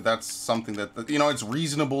I think that that's something that, you know, it's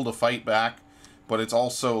reasonable to fight back. but it's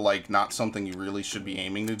also like not something you really should be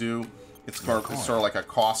aiming to do. It's sort of like a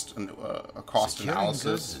cost analysis.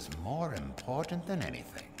 Goods is more important than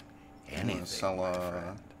anything. Anything.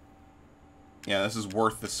 Sell yeah, this is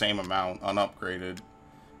worth the same amount unupgraded.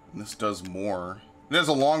 And this does more. It has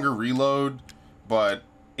a longer reload, but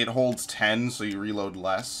it holds 10, so you reload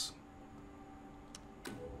less.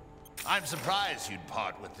 I'm surprised you'd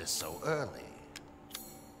part with this so early.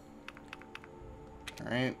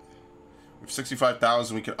 Alright. We have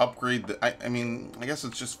 65,000. We could upgrade the... I mean, I guess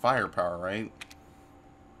it's just firepower, right?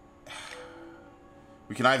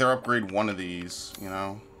 We can either upgrade one of these, you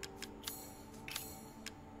know?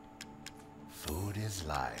 Food is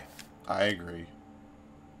life. I agree.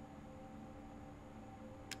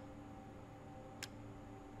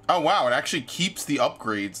 Oh, wow. It actually keeps the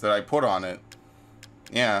upgrades that I put on it.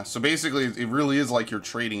 Yeah, so basically, it really is like you're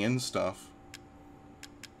trading in stuff.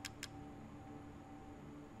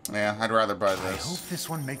 Yeah, I'd rather buy this. I hope this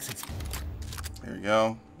one makes it. There you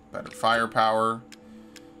go. Better firepower.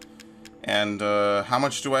 And how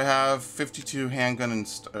much do I have? 52 handgun and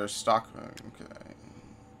stock. Okay.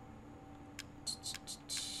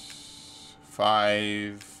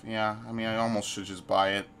 5. Yeah, I mean, I almost should just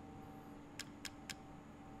buy it.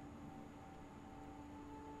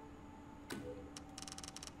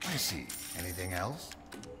 I see. Anything else?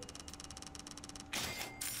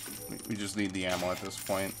 We just need the ammo at this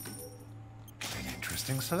point. An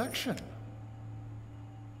interesting selection.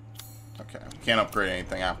 Okay, we can't upgrade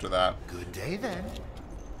anything after that. Good day then.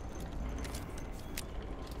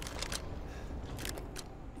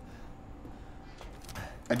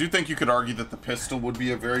 I do think you could argue that the pistol would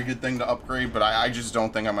be a very good thing to upgrade, but I just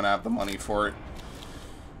don't think I'm going to have the money for it.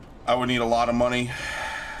 I would need a lot of money.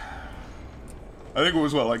 I think it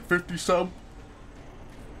was, what, like 50 some?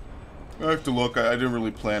 I have to look. I didn't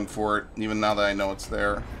really plan for it, even now that I know it's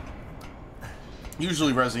there.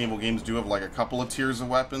 Usually Resident Evil games do have like a couple of tiers of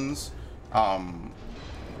weapons.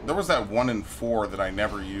 There was that 1 in 4 that I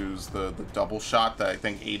never used, the double shot that I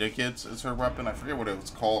think Ada gets as her weapon. I forget what it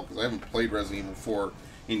was called because I haven't played Resident Evil 4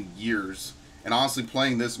 in years. And honestly,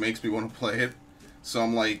 playing this makes me want to play it. So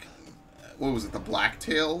I'm like, what was it, the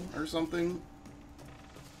Blacktail or something?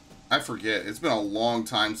 I forget. It's been a long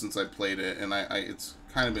time since I played it, and it's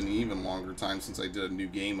kind of been an even longer time since I did a new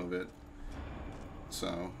game of it.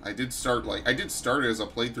 So I did start it as a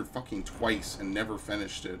playthrough fucking twice and never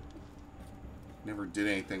finished it. Never did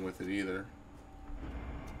anything with it either.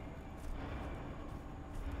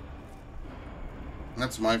 And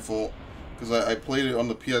that's my fault, because I played it on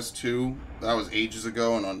the PS2. That was ages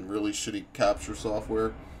ago, and on really shitty capture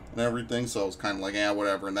software and everything. So I was kind of like, yeah,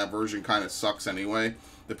 whatever. And that version kind of sucks anyway.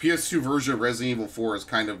 The PS2 version of Resident Evil 4 is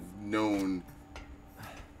kind of known.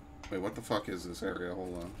 Wait, what the fuck is this area?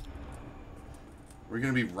 Hold on. We're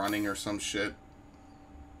gonna be running or some shit.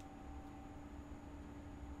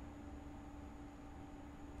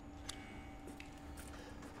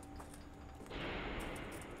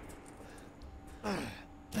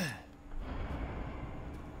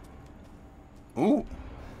 Ooh.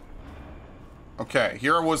 Okay,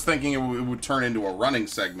 here I was thinking it would turn into a running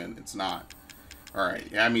segment. It's not.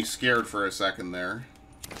 Alright, you had me scared for a second there.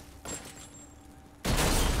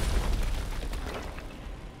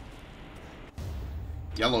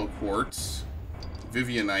 Yellow quartz,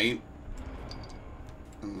 Vivianite,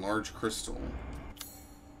 and large crystal.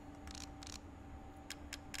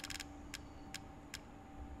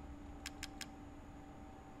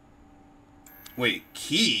 Wait,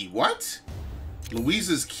 key? What?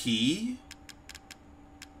 Louise's key?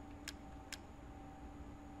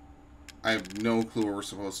 I have no clue where we're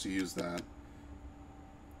supposed to use that.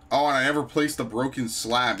 Oh, and I never placed the broken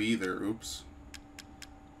slab either. Oops.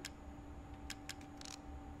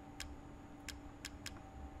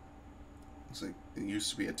 Looks like it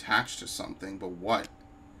used to be attached to something, but what?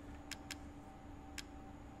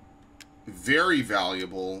 Very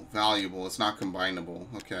valuable. Valuable. It's not combinable.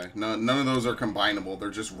 Okay. No, none of those are combinable.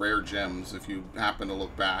 They're just rare gems if you happen to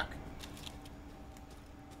look back.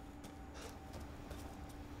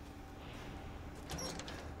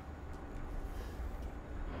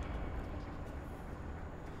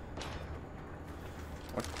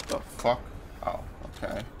 What the fuck? Oh,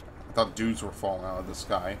 okay. I thought dudes were falling out of the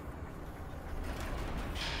sky.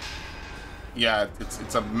 Yeah,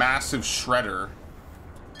 it's a massive shredder.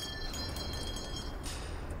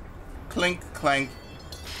 Clink, clank.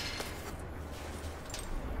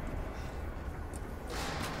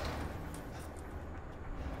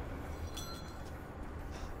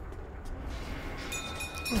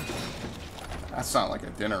 That sounds like a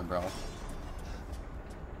dinner bell.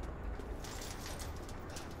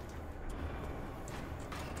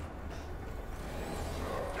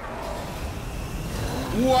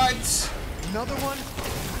 What? Another one?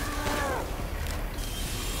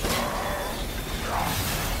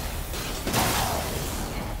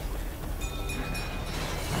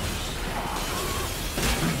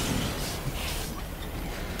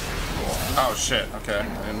 Oh shit, okay.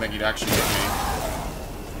 I didn't think he'd actually hit me.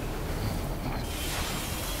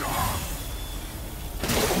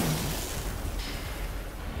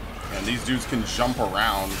 And these dudes can jump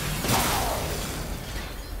around.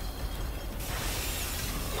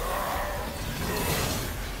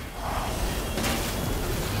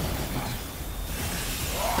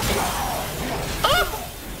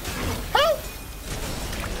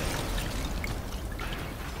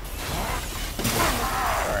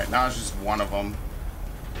 Now it's just one of them.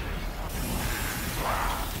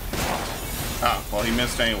 Oh, well, he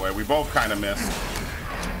missed anyway. We both kind of missed.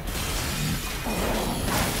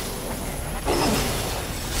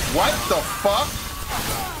 What the fuck?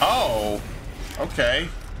 Oh, okay.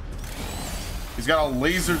 He's got a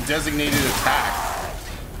laser designated attack.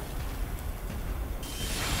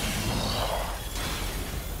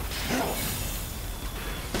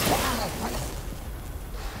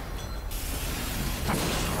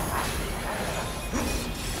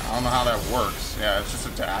 I don't know how that works. Yeah, it's just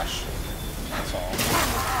a dash. That's all.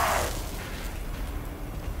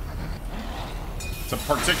 It's a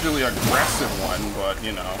particularly aggressive one, but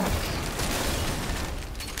you know.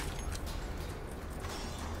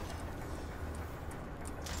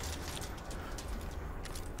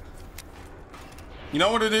 You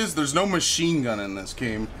know what it is? There's no machine gun in this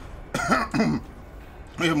game.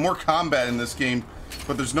 We have more combat in this game,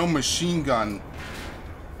 but there's no machine gun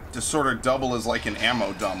to sort of double as like an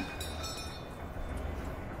ammo dump.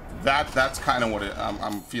 That's kind of what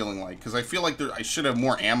I'm feeling like, because I feel like I should have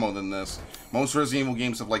more ammo than this. Most Resident Evil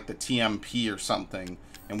games have like the TMP or something,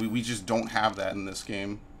 and we just don't have that in this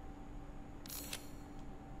game.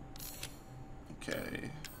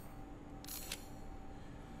 Okay.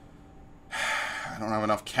 I don't have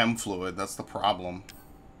enough chem fluid, that's the problem.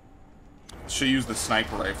 Should use the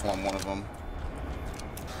sniper rifle on one of them.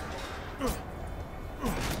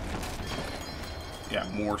 Yeah,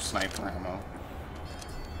 more sniper ammo.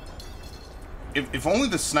 If only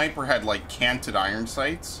the sniper had like canted iron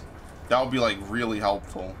sights, that would be like really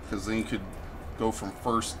helpful, because then you could go from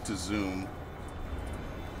first to zoom. Are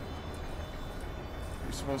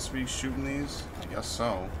you supposed to be shooting these? I guess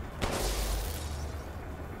so.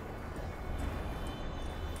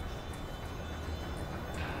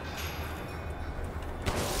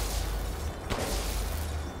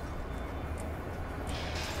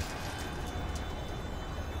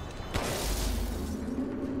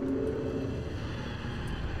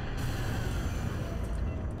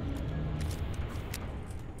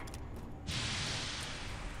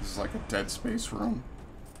 This is like a Dead Space room.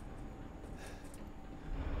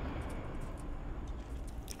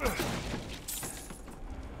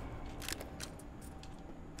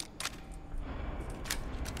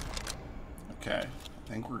 Okay, I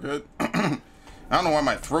think we're good. I don't know why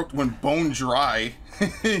my throat went bone dry.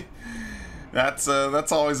 That's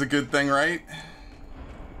always a good thing, right?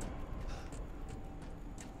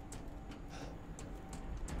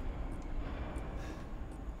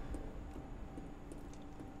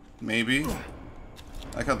 Maybe. I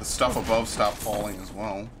like how the stuff above stopped falling as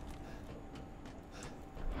well.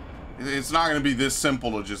 It's not going to be this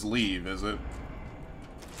simple to just leave, is it?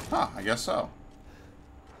 Huh, I guess so.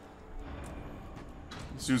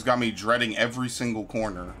 This dude's got me dreading every single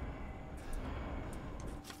corner.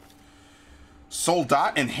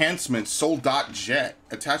 Soldat enhancement, Soldat jet.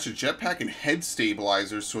 Attach a jetpack and head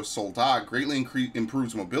stabilizers to a Soldat. Greatly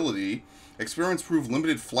improves mobility. Experiments prove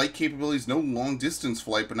limited flight capabilities, no long distance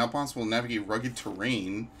flight, but now possible to navigate rugged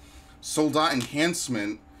terrain. Soldat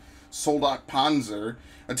enhancement, Soldat Panzer.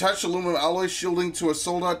 Attach aluminum alloy shielding to a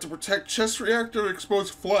Soldat to protect chest reactor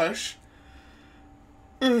exposed flesh.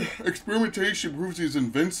 Experimentation proves he's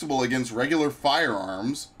invincible against regular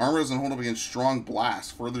firearms. Armor doesn't hold up against strong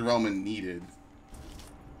blasts. Further development needed.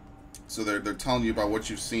 So they're telling you about what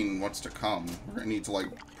you've seen and what's to come. We're gonna need to like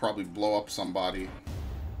probably blow up somebody.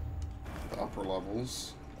 The upper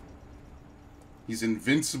levels. He's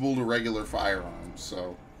invincible to regular firearms,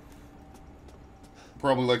 so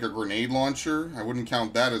probably like a grenade launcher. I wouldn't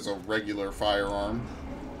count that as a regular firearm.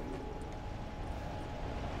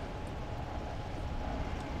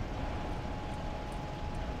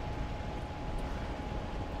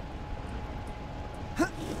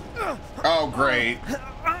 Oh, great.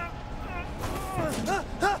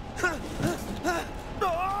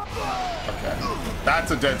 Okay.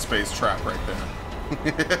 That's a Dead Space trap right there.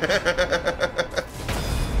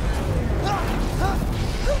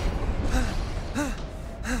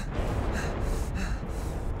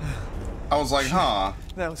 I was like, huh.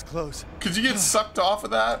 That was close. Could you get sucked off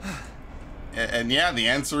of that? And yeah, the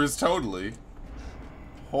answer is totally.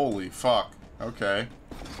 Holy fuck. Okay.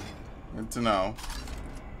 Good to know.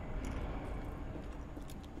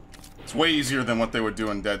 It's way easier than what they would do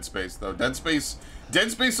in Dead Space, though. Dead Space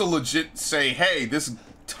will legit say, hey, this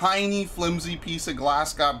tiny, flimsy piece of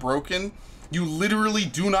glass got broken. You literally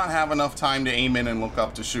do not have enough time to aim in and look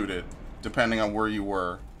up to shoot it, depending on where you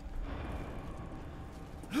were.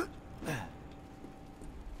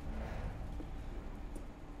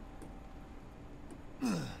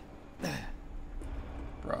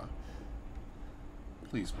 Bruh.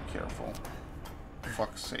 Please be careful. For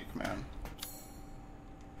fuck's sake, man.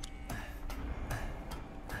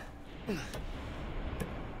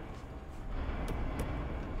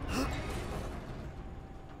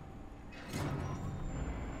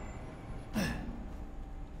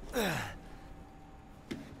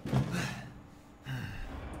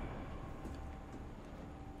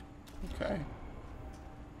 Okay.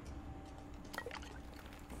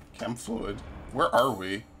 Chem fluid. Where are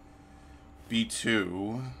we?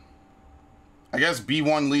 B2. I guess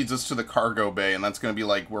B1 leads us to the cargo bay, and that's going to be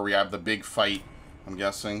like where we have the big fight, I'm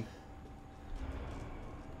guessing.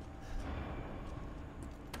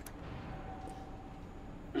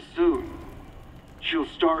 Soon, she'll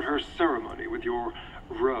start her ceremony with your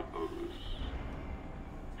rose.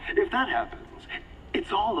 If that happens,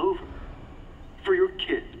 it's all over. For your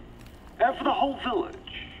kid. And for the whole village.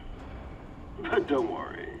 But don't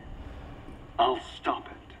worry. I'll stop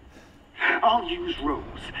it. I'll use Rose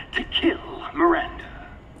to kill Miranda.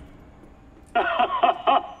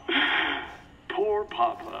 Poor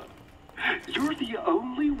Papa. You're the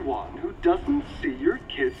only one who doesn't see your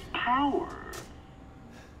kid's power.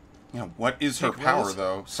 Yeah, what is her power,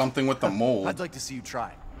 though? Something with the mold. I'd like to see you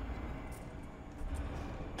try.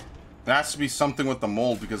 There has to be something with the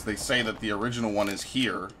mold, because they say that the original one is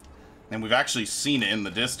here. And we've actually seen it in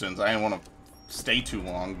the distance. I didn't want to stay too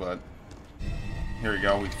long, but... Here we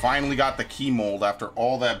go. We finally got the key mold after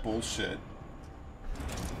all that bullshit.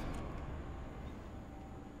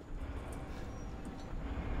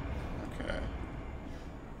 Okay.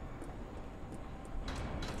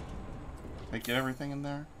 Did I get everything in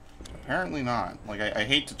there? Apparently not. Like, I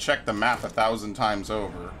hate to check the map 1,000 times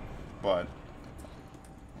over, but...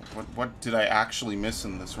 What did I actually miss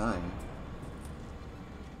in this room?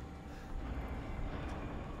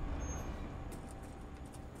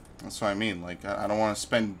 That's what I mean. Like, I don't want to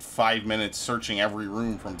spend 5 minutes searching every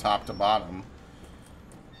room from top to bottom.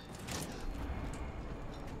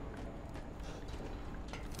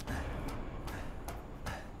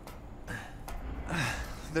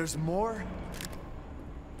 There's more?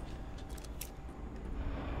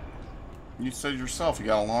 You said yourself, you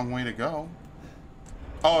got a long way to go.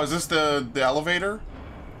 Oh, is this the elevator?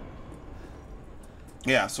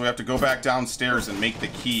 Yeah, so we have to go back downstairs and make the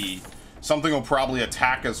key. Something will probably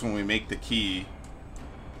attack us when we make the key.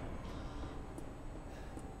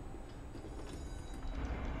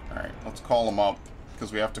 Alright, let's call him up.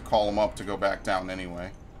 Because we have to call him up to go back down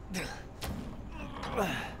anyway.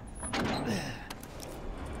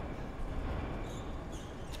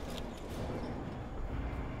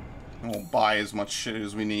 And we'll buy as much shit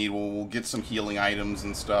as we need. We'll get some healing items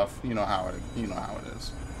and stuff. You know how it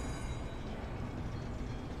is.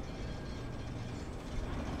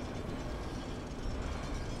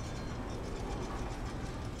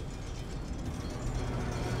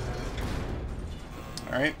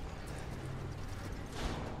 Alright.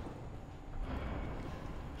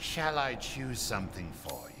 Shall I choose something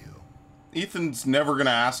for you? Ethan's never gonna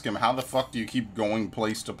ask him, how the fuck do you keep going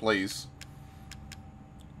place to place?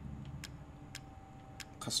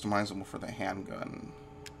 Customizable for the handgun.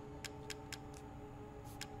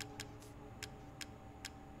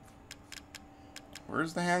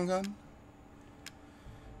 Where's the handgun?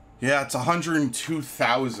 Yeah, it's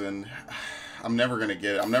 102,000. I'm never gonna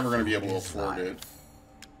get it. I'm never gonna be able to afford it.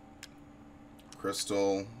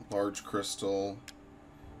 Crystal, large crystal.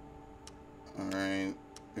 Alright,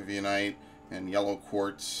 Vivianite and yellow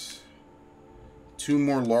quartz. 2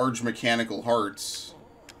 more large mechanical hearts.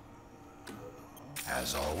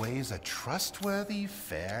 As always, a trustworthy,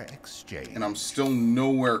 fair exchange. And I'm still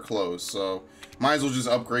nowhere close, so might as well just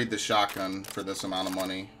upgrade the shotgun for this amount of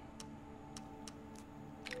money.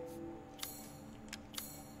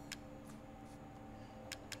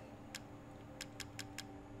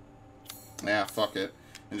 Yeah, fuck it.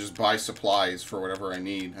 And just buy supplies for whatever I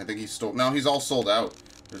need. I think he's still... No, he's all sold out.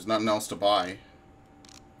 There's nothing else to buy.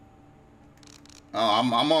 Oh,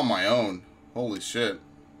 I'm on my own. Holy shit.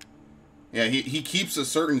 Yeah, he keeps a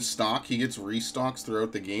certain stock. He gets restocks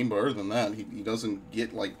throughout the game, but other than that, he doesn't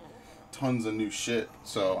get, like, tons of new shit.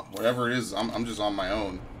 So whatever it is, I'm just on my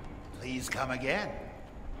own. Please come again.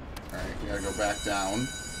 All right, we gotta go back down.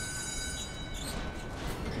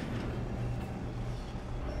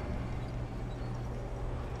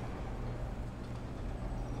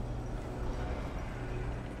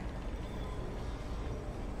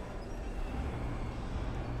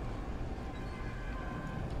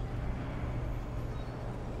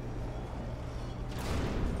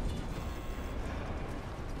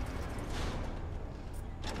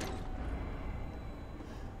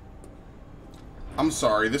 I'm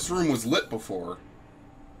sorry, this room was lit before.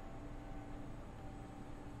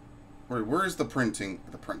 Wait, where's the printing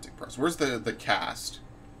press? Where's the cast?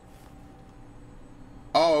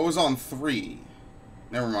 Oh, it was on 3.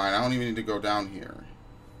 Never mind, I don't even need to go down here.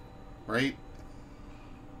 Right?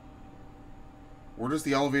 Where does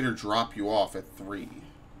the elevator drop you off at 3?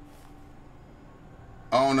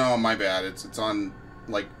 Oh no, my bad. It's on,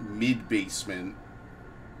 like, mid-basement.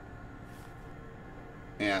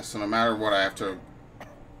 Yeah, so no matter what, I have to...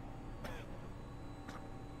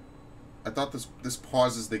 I thought this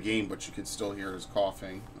pauses the game, but you could still hear his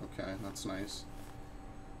coughing. Okay, that's nice.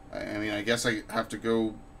 I mean, I guess I have to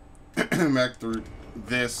go back through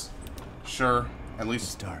this. Sure, at least...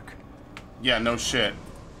 It's dark. Yeah, no shit.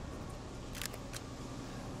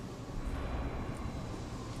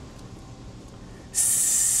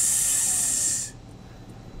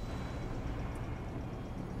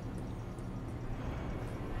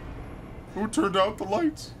 Who turned out the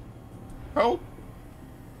lights? Help!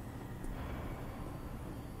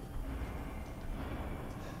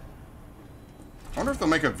 I wonder if they'll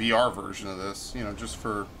make a VR version of this, you know, just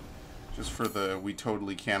for the we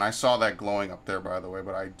totally can. I saw that glowing up there, by the way,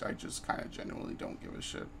 but I just kind of genuinely don't give a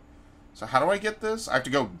shit. So how do I get this? I have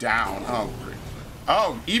to go down. Oh, great.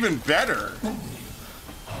 Oh, even better!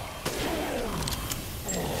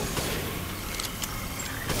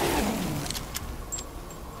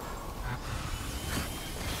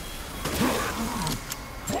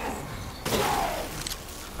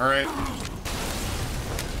 Alright.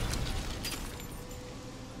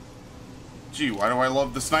 Gee, why do I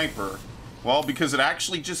love the sniper? Well, because it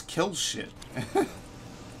actually just kills shit.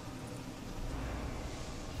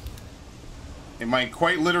 It might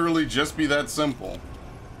quite literally just be that simple.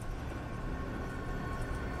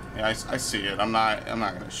 Yeah, I see it. I'm not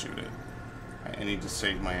gonna shoot it. I need to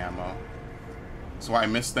save my ammo. That's why I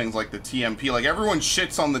miss things like the TMP. Like, everyone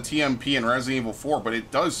shits on the TMP in Resident Evil 4, but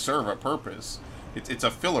it does serve a purpose. It's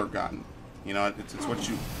a filler gun. You know, it's what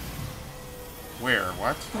you... Where?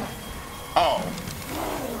 What? Oh.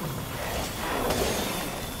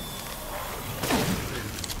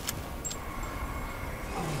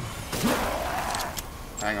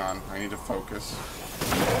 Hang on, I need to focus.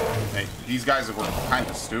 Hey, these guys were kind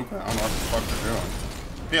of stupid. I don't know what the fuck they're doing.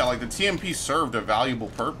 Yeah, like, the TMP served a valuable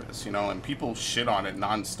purpose, you know, and people shit on it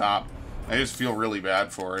nonstop. I just feel really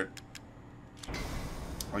bad for it.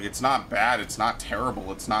 Like, it's not bad, it's not terrible,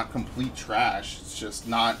 it's not complete trash. It's just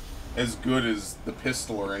not as good as the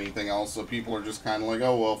pistol or anything else, so people are just kind of like,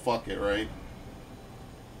 oh, well, fuck it, right?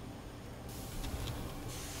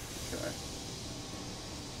 Okay.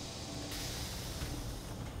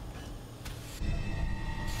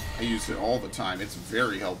 I use it all the time. It's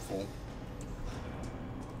very helpful.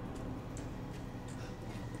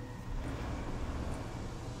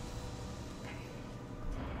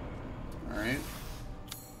 Alright.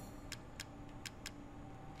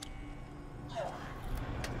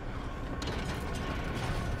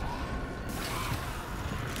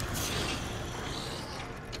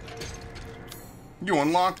 You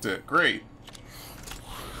unlocked it. Great.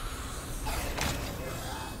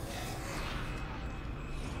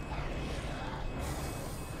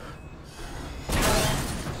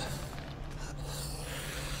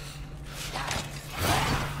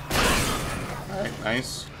 Alright,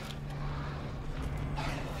 nice.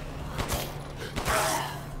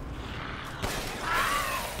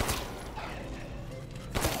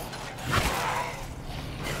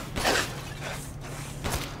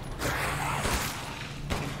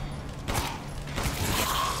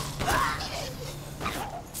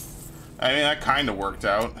 I mean, that kind of worked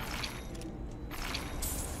out.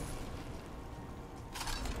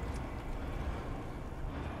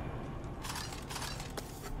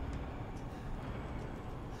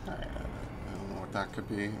 I don't know what that could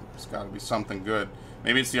be. It's got to be something good.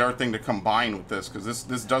 Maybe it's the art thing to combine with this, because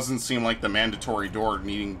this doesn't seem like the mandatory door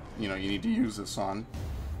needing, you know, you need to use this on.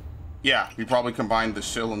 Yeah, we probably combined the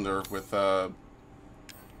cylinder with, where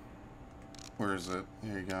is it?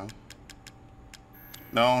 Here you go.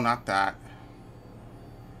 No, not that.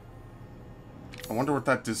 I wonder what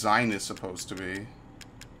that design is supposed to be.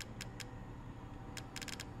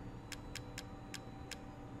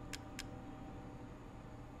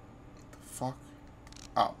 fuck?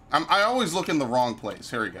 Oh, I always look in the wrong place.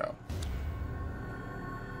 Here we go.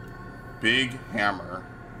 Big hammer.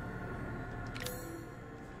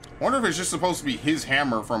 I wonder if it's just supposed to be his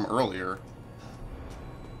hammer from earlier.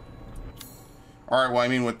 Alright, well, I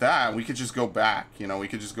mean, with that, we could just go back. You know, we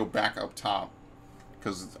could just go back up top.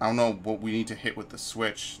 Because I don't know what we need to hit with the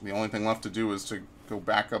switch. The only thing left to do is to go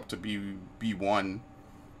back up to B1.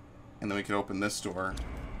 And then we could open this door.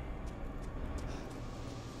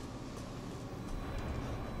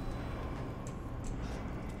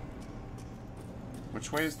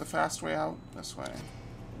 Which way is the fast way out? This way.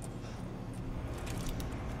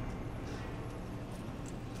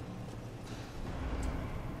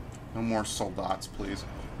 No more soldats, please.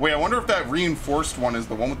 Wait, I wonder if that reinforced one is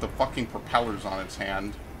the one with the fucking propellers on its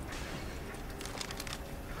hand.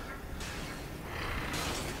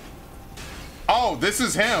 Oh, this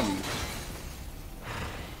is him!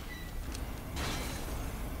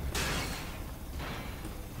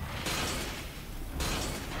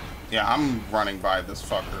 Yeah, I'm running by this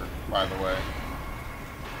fucker, by the way.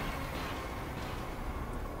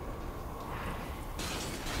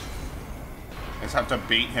 I just have to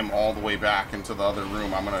bait him all the way back into the other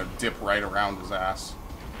room. I'm gonna dip right around his ass.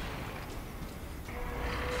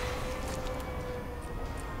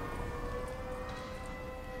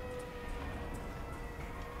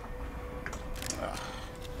 Ugh.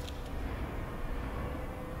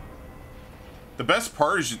 The best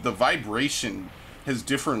part is the vibration has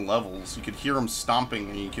different levels. You could hear him stomping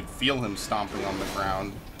and you could feel him stomping on the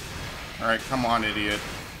ground. Alright, come on, idiot.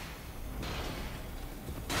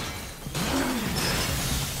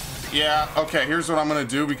 Yeah, okay, here's what I'm gonna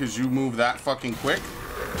do because you move that fucking quick.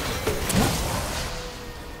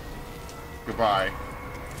 Goodbye.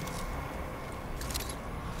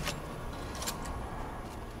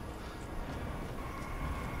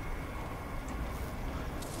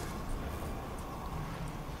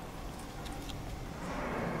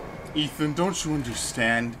 Ethan, don't you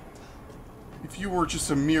understand? If you were just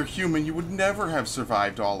a mere human, you would never have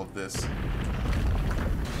survived all of this.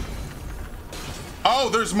 Oh,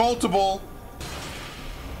 there's multiple!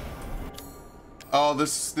 Oh,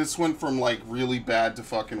 this went from, like, really bad to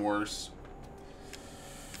fucking worse.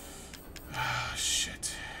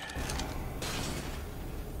 Shit.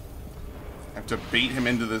 I have to bait him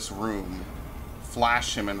into this room,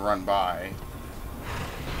 flash him, and run by.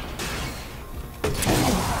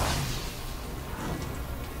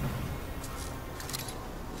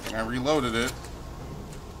 I reloaded it.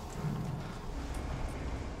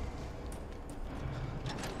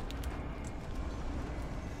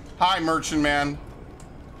 Hi, merchant man.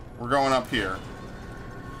 We're going up here.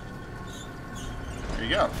 There you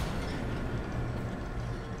go.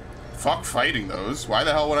 Fuck fighting those. Why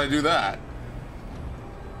the hell would I do that?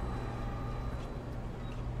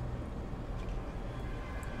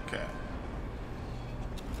 Okay.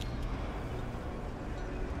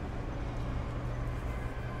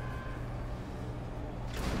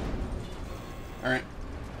 Alright.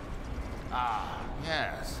 Ah,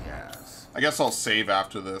 yes, yes. I guess I'll save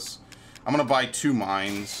after this. I'm gonna buy 2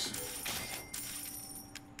 mines.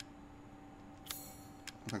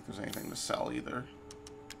 I don't think there's anything to sell either.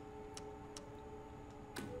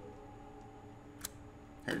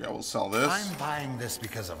 Here you go, we'll sell this. I'm buying this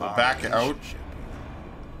because of We'll our back it out. relationship.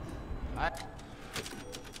 I look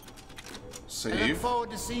Save.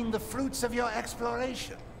 forward to seeing the fruits of your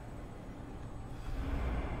exploration.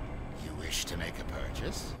 You wish to make a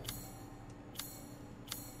purchase?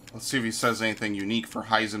 Let's see if he says anything unique for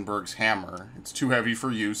Heisenberg's hammer. It's too heavy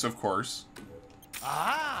for use, of course.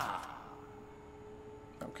 Ah!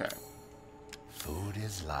 Okay. Food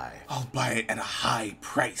is life. I'll buy it at a high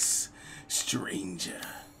price, stranger.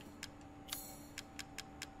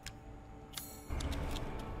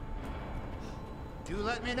 Do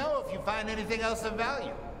let me know if you find anything else of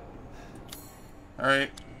value.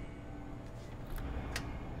 Alright.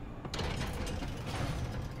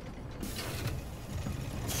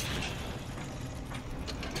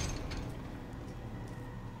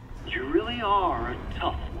 You really are a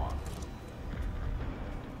tough one.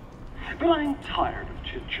 But I'm tired of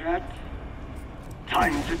chit-chat.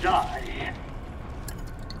 Time to die.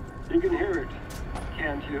 You can hear it,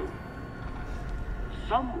 can't you?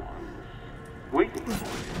 Someone's waiting for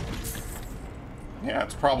you. Yeah,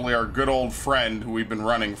 it's probably our good old friend who we've been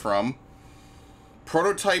running from.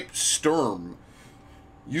 Prototype Sturm.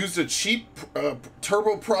 Used a cheap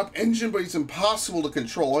turboprop engine, but he's impossible to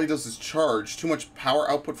control. All he does is charge. Too much power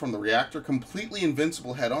output from the reactor. Completely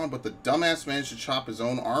invincible head-on, but the dumbass managed to chop his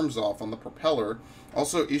own arms off on the propeller.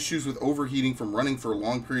 Also, issues with overheating from running for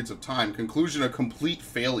long periods of time. Conclusion, a complete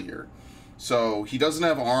failure. So he doesn't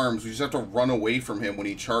have arms. We just have to run away from him when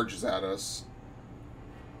he charges at us.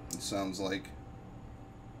 It sounds like.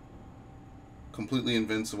 Completely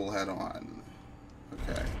invincible head on.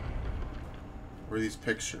 Okay. Where are these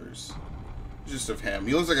pictures? Just of him.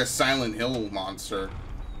 He looks like a Silent Hill monster.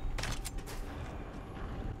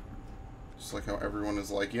 Just like how everyone is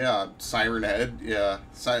like, yeah, Siren Head. Yeah.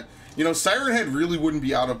 You know, Siren Head really wouldn't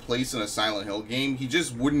be out of place in a Silent Hill game. He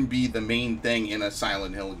just wouldn't be the main thing in a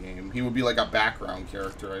Silent Hill game. He would be like a background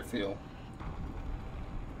character, I feel.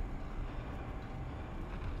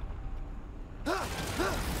 I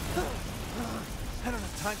don't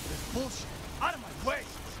have time for this bullshit. Out of my way!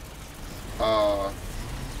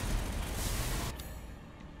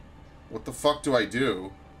 What the fuck do I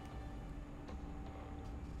do?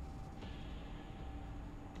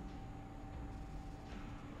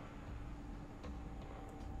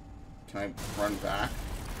 Can I run back?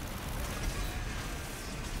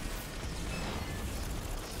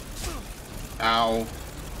 Ow.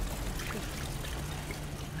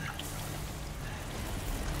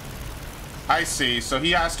 I see. So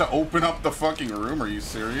he has to open up the fucking room. Are you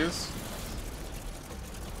serious?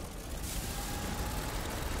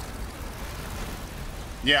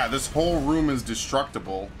 Yeah, this whole room is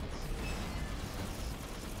destructible.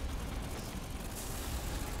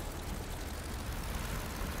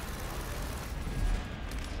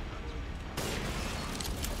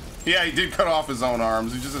 Yeah, he did cut off his own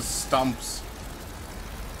arms. He just has stumps.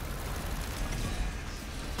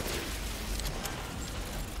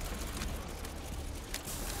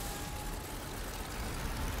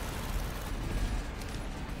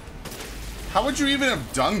 How would you even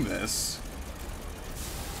have done this?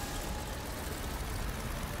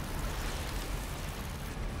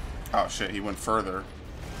 Oh shit, he went further.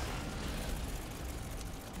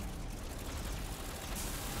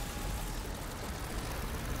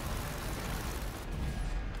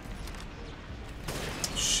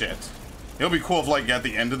 Shit. It'll be cool if, like, at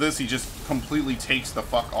the end of this, he just completely takes the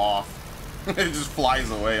fuck off. It just flies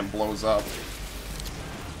away and blows up.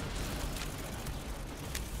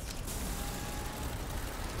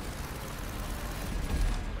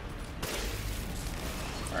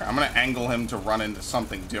 Alright, I'm gonna angle him to run into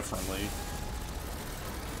something differently.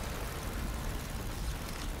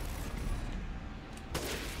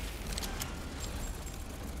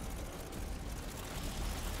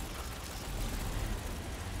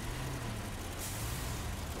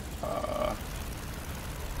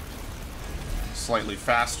 Slightly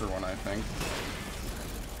faster one, I think.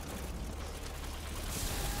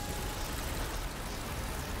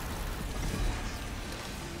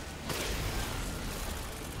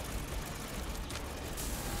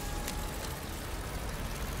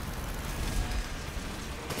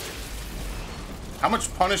 How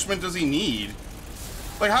much punishment does he need?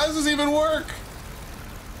 Like, how does this even work?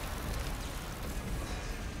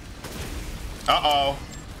 Uh-oh.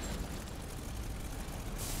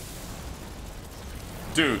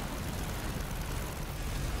 Dude.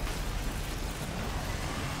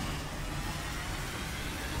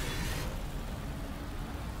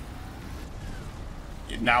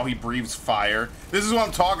 Now he breathes fire. This is what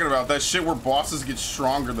I'm talking about. That shit where bosses get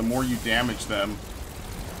stronger the more you damage them.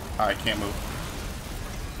 I can't move.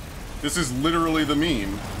 This is literally the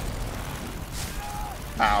meme.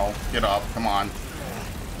 Ow. Get up. Come on.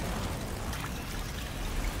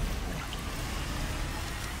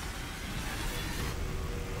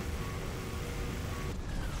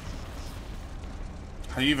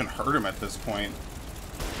 How do you even hurt him at this point?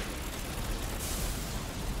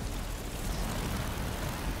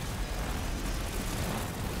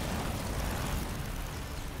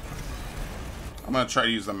 I'm gonna try to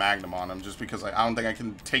use the Magnum on him just because I don't think I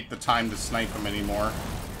can take the time to snipe him anymore.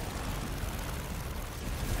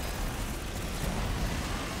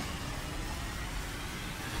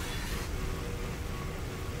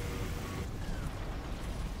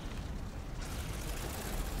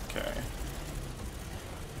 Okay.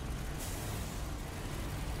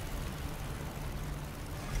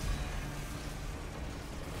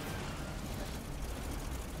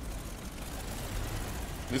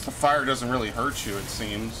 At least the fire doesn't really hurt you, it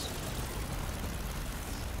seems.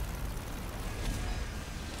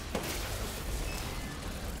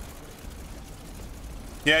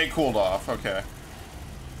 Yeah, he cooled off. Okay.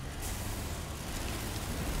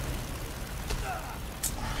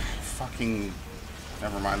 Fucking...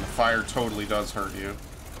 Never mind, the fire totally does hurt you.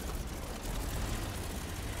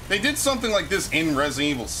 They did something like this in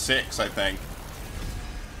Resident Evil 6, I think.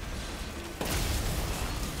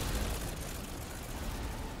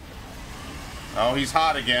 Oh, he's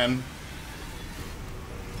hot again.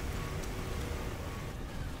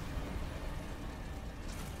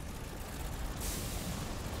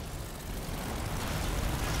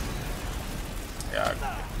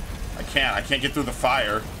 I can't get through the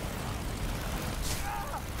fire.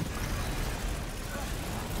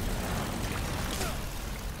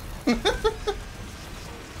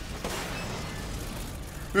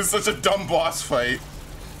 This is such a dumb boss fight.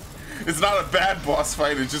 It's not a bad boss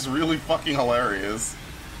fight, it's just really fucking hilarious.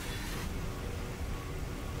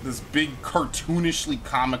 This big, cartoonishly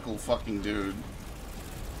comical fucking dude.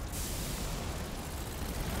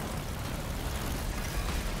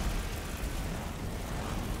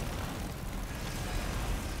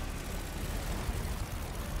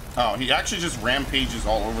 Oh, he actually just rampages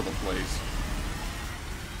all over the place.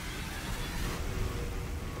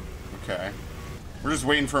 Okay. We're just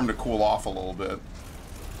waiting for him to cool off a little bit.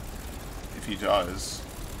 If he does.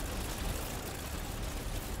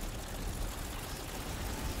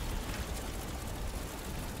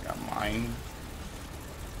 Got mine.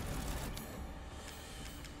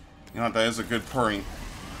 You know what, that is a good point.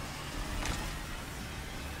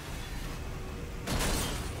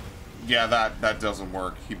 Yeah, that doesn't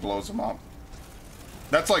work. He blows him up.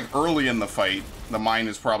 That's like early in the fight. The mine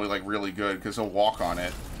is probably like really good because he'll walk on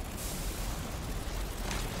it.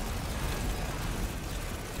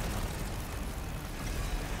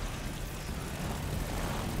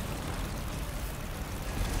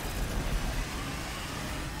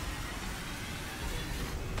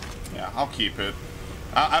 Yeah, I'll keep it.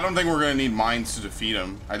 I don't think we're going to need mines to defeat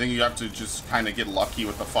him. I think you have to just kind of get lucky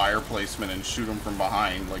with the fire placement and shoot him from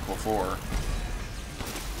behind like before.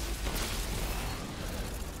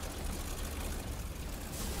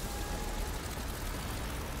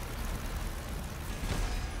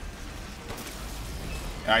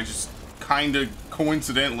 And I just kind of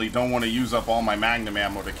coincidentally don't want to use up all my magnum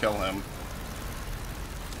ammo to kill him.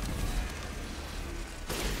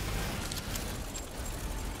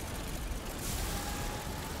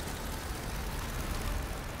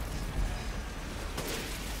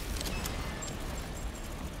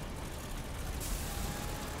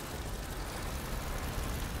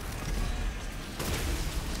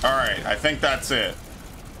 Alright, I think that's it.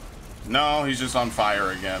 No, he's just on fire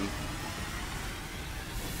again.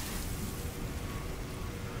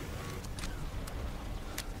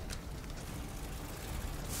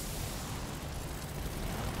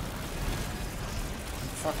 What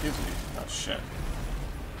the fuck is he? Oh, shit.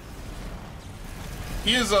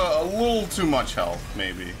 He is a little too much health,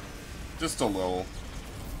 maybe. Just a little.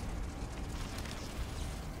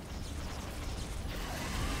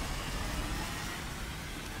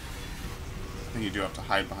 I think you do have to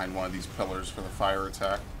hide behind one of these pillars for the fire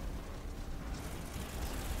attack.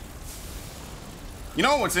 You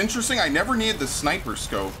know what's interesting? I never needed the sniper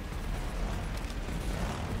scope.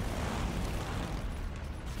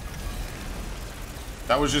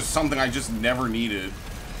 That was just something I just never needed.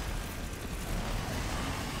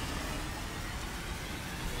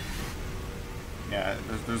 Yeah,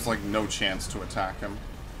 there's like no chance to attack him.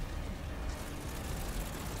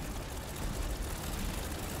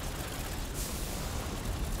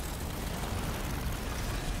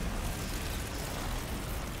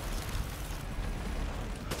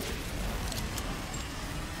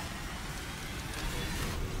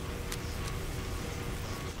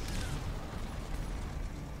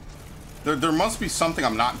 There must be something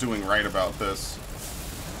I'm not doing right about this.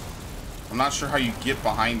 I'm not sure how you get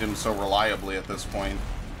behind him so reliably at this point.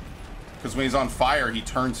 Because when he's on fire, he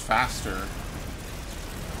turns faster.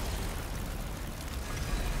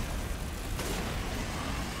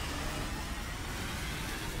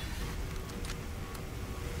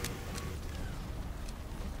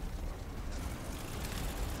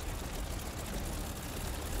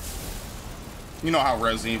 You know how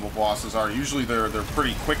Resident Evil bosses are. Usually they're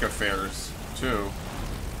pretty quick affairs, too.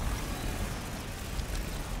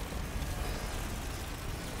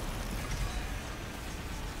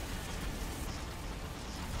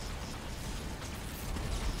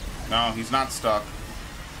 No, he's not stuck.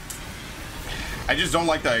 I just don't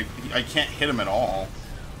like that I can't hit him at all.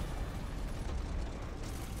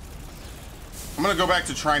 I'm gonna go back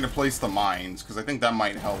to trying to place the mines, because I think that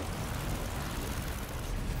might help.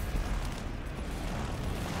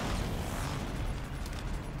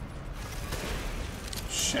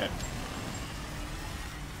 Shit.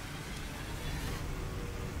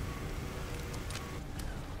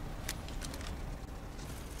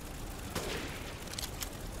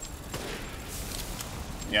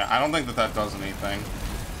 Yeah, I don't think that does anything.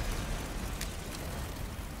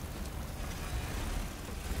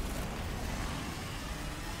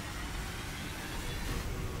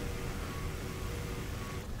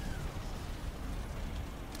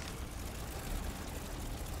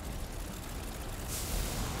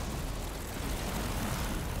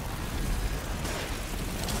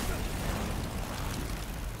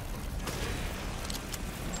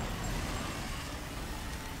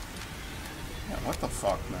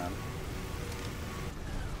 fuck, man.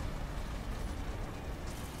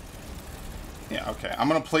 Yeah, okay. I'm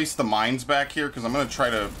gonna place the mines back here because I'm gonna try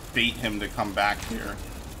to bait him to come back here.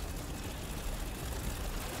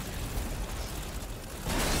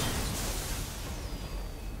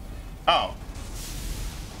 Oh.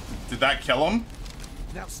 Did that kill him?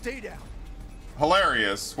 Now stay down.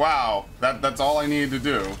 Hilarious. Wow. That's all I needed to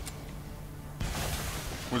do.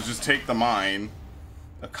 Was just take the mine.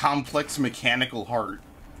 A complex mechanical heart.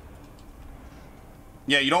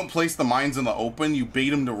 Yeah, you don't place the mines in the open, you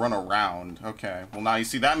bait him to run around. Okay. Well, now you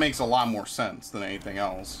see, that makes a lot more sense than anything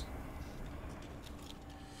else.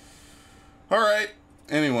 Alright.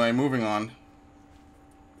 Anyway, moving on.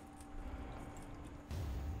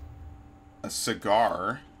 A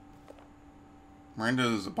cigar. Miranda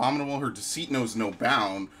is abominable. Her deceit knows no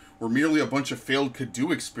bound. We're merely a bunch of failed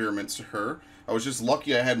Kadu experiments to her. I was just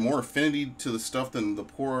lucky I had more affinity to the stuff than the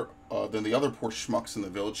other poor schmucks in the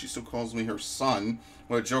village. She still calls me her son.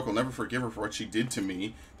 What a joke. I'll never forgive her for what she did to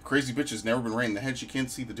me. The crazy bitch has never been right in the head. She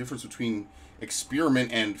can't see the difference between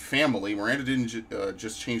experiment and family. Miranda didn't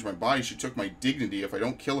just change my body. She took my dignity. If I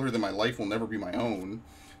don't kill her, then my life will never be my own.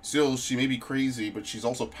 Still, she may be crazy, but she's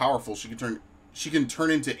also powerful. She can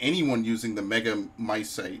turn into anyone using the Mega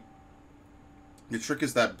Mycite. The trick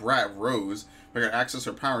is that brat, Rose. If I got access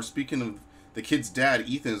to her power. Speaking of the kid's dad,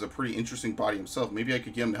 Ethan, is a pretty interesting body himself. Maybe I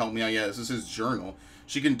could get him to help me out. Yeah, this is his journal.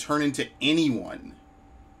 She can turn into anyone.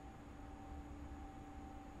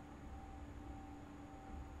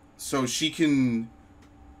 So she can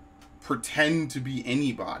pretend to be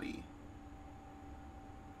anybody.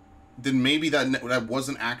 Then maybe that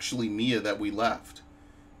wasn't actually Mia that we left.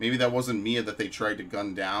 Maybe that wasn't Mia that they tried to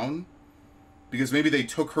gun down. Because maybe they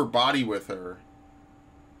took her body with her.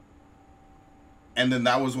 And then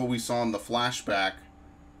that was what we saw in the flashback.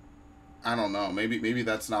 I don't know. Maybe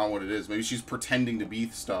that's not what it is. Maybe she's pretending to be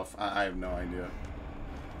stuff. I have no idea.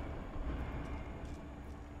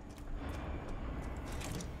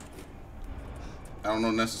 I don't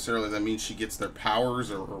know necessarily that means she gets their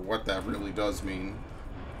powers or what that really does mean.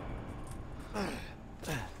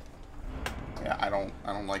 Yeah, I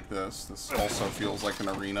don't like this. This also feels like an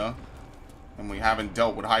arena. And we haven't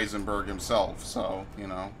dealt with Heisenberg himself, so, you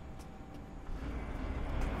know.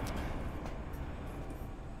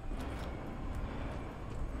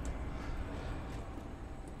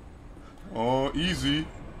 Oh, easy.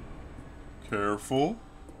 Careful.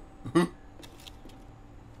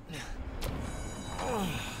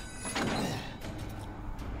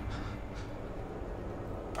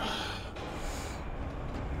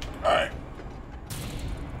 Alright.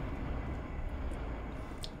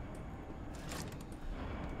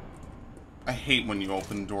 I hate when you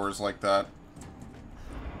open doors like that.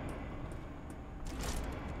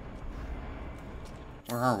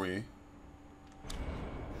 Where are we?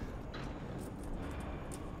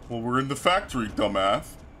 Well, we're in the factory,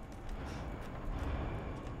 dumbass.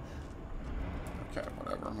 Okay,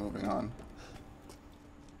 whatever. Moving on.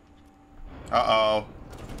 Uh-oh.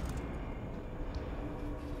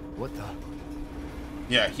 What the?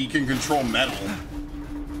 Yeah, he can control metal.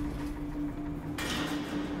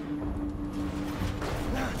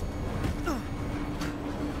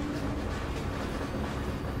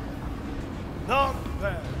 Not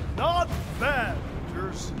bad. Not bad,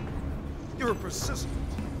 Rangers. You're persistent.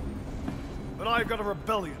 But I've got a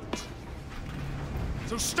rebellion.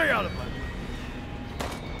 So stay out of my way.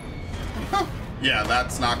 Yeah,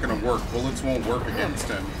 that's not gonna work. Bullets won't work against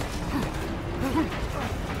him.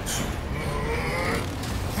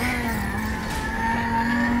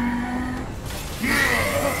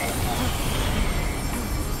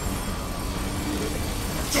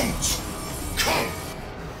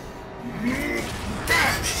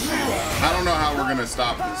 I don't know how we're gonna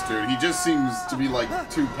stop this dude. He just seems to be like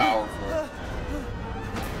too powerful.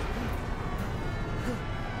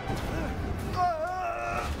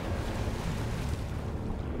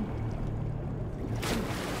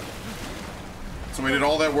 So we did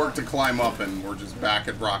all that work to climb up and we're just back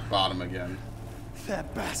at rock bottom again.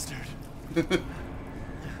 That bastard.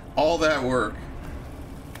 All that work.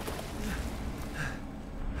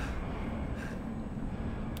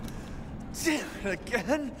 Damn it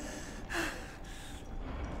again.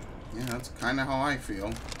 Yeah, that's kind of how I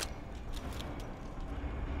feel.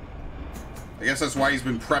 I guess that's why he's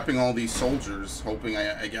been prepping all these soldiers, hoping,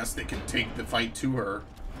 I guess, they can take the fight to her.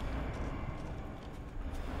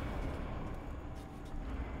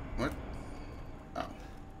 What? Oh.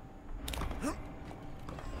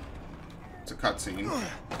 It's a cutscene.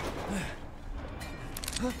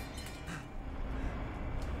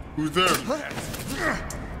 Who's there?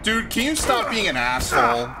 Dude, can you stop being an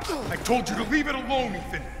asshole? I told you to leave it alone,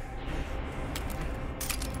 Ethan.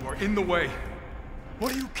 You are in the way.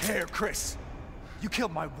 What do you care, Chris? You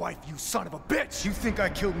killed my wife, you son of a bitch! You think I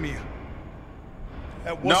killed Mia?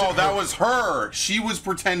 That wasn't No, that her. was her. She was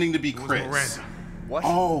pretending to be It was Chris. Miranda. What?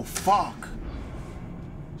 Oh, fuck.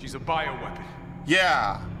 She's a bioweapon.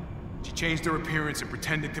 Yeah. She changed her appearance and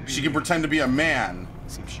pretended to be. She can pretend to be a man.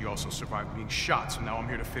 Seems she also survived being shot, so now I'm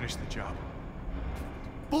here to finish the job.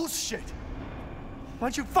 Bullshit! Why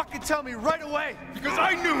don't you fucking tell me right away? Because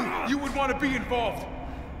I knew you would want to be involved.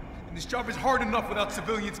 And this job is hard enough without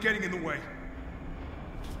civilians getting in the way.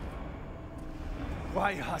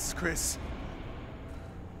 Why us, Chris?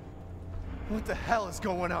 What the hell is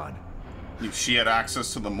going on? If she had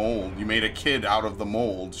access to the mold, you made a kid out of the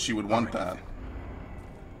mold, she would want that.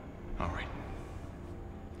 All right.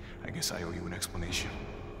 I guess I owe you an explanation.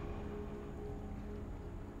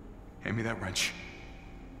 Hand me that wrench.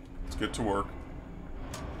 Let's get to work.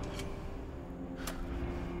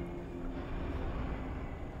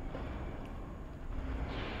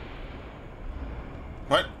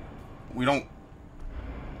 What? We don't...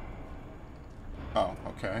 Oh,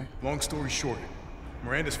 okay. Long story short,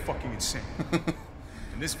 Miranda's fucking insane.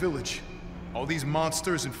 In this village, all these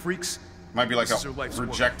monsters and freaks... Might be like this is a her life's work.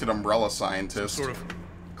 rejected umbrella scientist. Sort of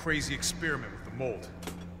crazy experiment with the mold.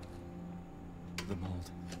 The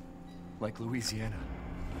mold. Like Louisiana.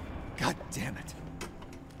 God damn it.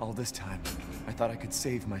 All this time, I thought I could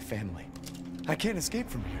save my family. I can't escape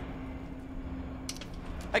from here.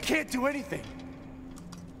 I can't do anything.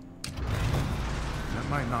 That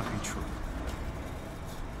might not be true.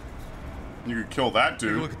 You could kill that Take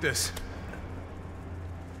a dude. look at this.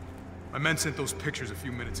 My men sent those pictures a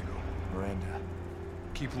few minutes ago. Miranda.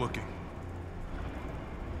 Keep looking.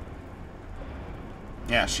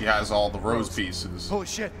 Yeah, she has all the rose pieces. Holy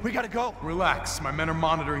shit, we gotta go. Relax. My men are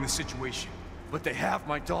monitoring the situation. But they have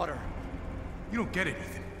my daughter. You don't get it,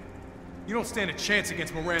 Ethan. You don't stand a chance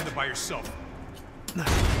against Miranda by yourself.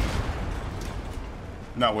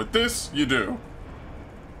 Now with this, you do.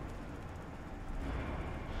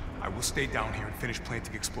 I will stay down here and finish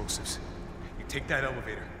planting explosives. You take that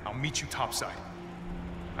elevator. I'll meet you topside.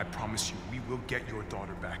 I promise you, we will get your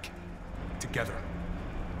daughter back. Together.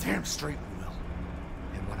 Damn straight we will.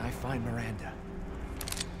 And when I find Miranda,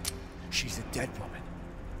 she's a dead woman.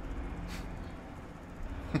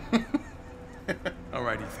 All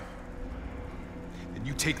right, Ethan. Then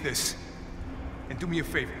you take this, and do me a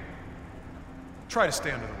favor. Try to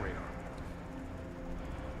stay under the radar.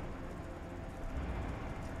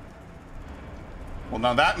 Well,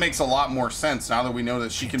 now that makes a lot more sense now that we know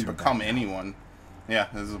that she can become anyone. Yeah,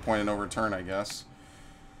 this is a point of no return, I guess.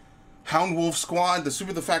 Hound Wolf Squad, the soup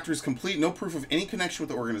of the factory is complete. No proof of any connection with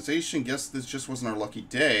the organization. Guess this just wasn't our lucky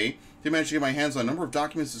day. Did manage to get my hands on a number of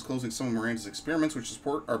documents disclosing some of Miranda's experiments, which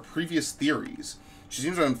support our previous theories. She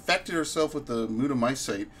seems to have infected herself with the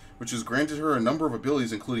mutamycete, which has granted her a number of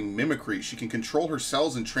abilities, including mimicry. She can control her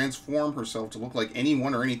cells and transform herself to look like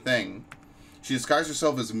anyone or anything. She disguised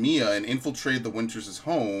herself as Mia and infiltrated the Winters'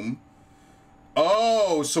 home.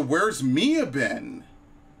 Oh, so where's Mia been?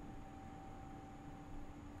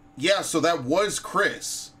 Yeah, so that was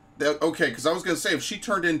Chris. Okay, because I was going to say, if she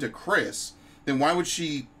turned into Chris, then why would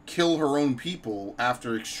she kill her own people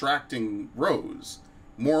after extracting Rose?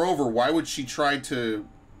 Moreover, why would she try to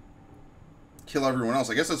kill everyone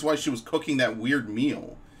else? I guess that's why she was cooking that weird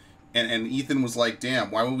meal. And Ethan was like,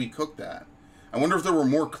 damn, why would we cook that? I wonder if there were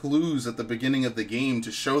more clues at the beginning of the game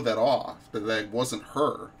to show that off, that that wasn't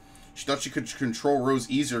her. She thought she could control Rose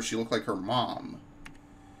easier if she looked like her mom.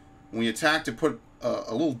 When we attacked, it put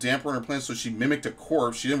a little damper on her plan, so she mimicked a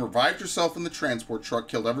corpse. She then revived herself in the transport truck,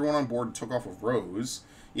 killed everyone on board, and took off with Rose.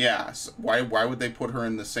 Yeah, so why would they put her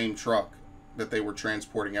in the same truck that they were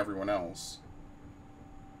transporting everyone else?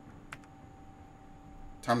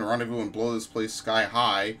 Time to rendezvous and blow this place sky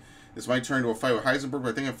high. This might turn into a fight with Heisenberg,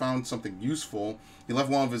 but I think I found something useful. He left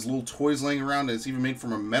one of his little toys laying around, and it's even made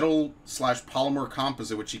from a metal/polymer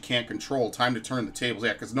composite, which he can't control. Time to turn the tables.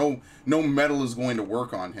 Yeah, because no metal is going to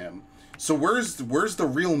work on him. So where's the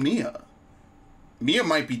real Mia? Mia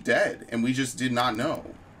might be dead, and we just did not know.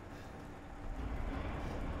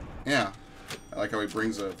 Yeah. I like how he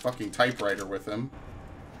brings a fucking typewriter with him.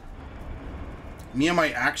 Mia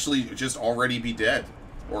might actually just already be dead.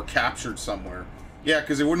 Or captured somewhere. Yeah,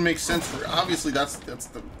 because it wouldn't make sense for... Obviously, that's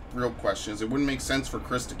the real question. Is it wouldn't make sense for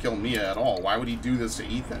Chris to kill Mia at all. Why would he do this to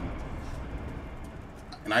Ethan?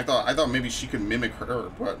 And I thought maybe she could mimic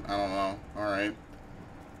her, but I don't know. Alright.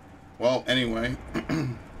 Well, anyway.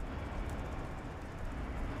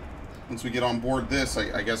 Once we get on board this,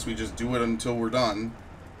 I guess we just do it until we're done.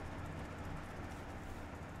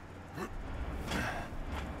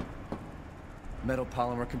 Metal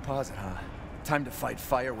polymer composite, huh? Time to fight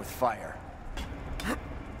fire with fire.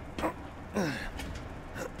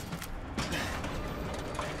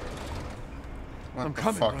 What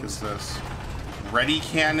the fuck is this? Ready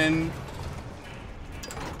cannon?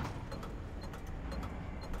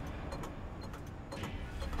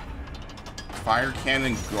 Fire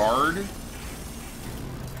cannon guard?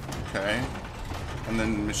 Okay. And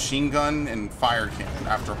then machine gun and fire cannon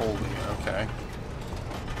after holding it. Okay.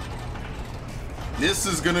 This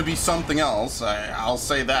is gonna be something else. I'll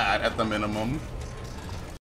say that at the minimum.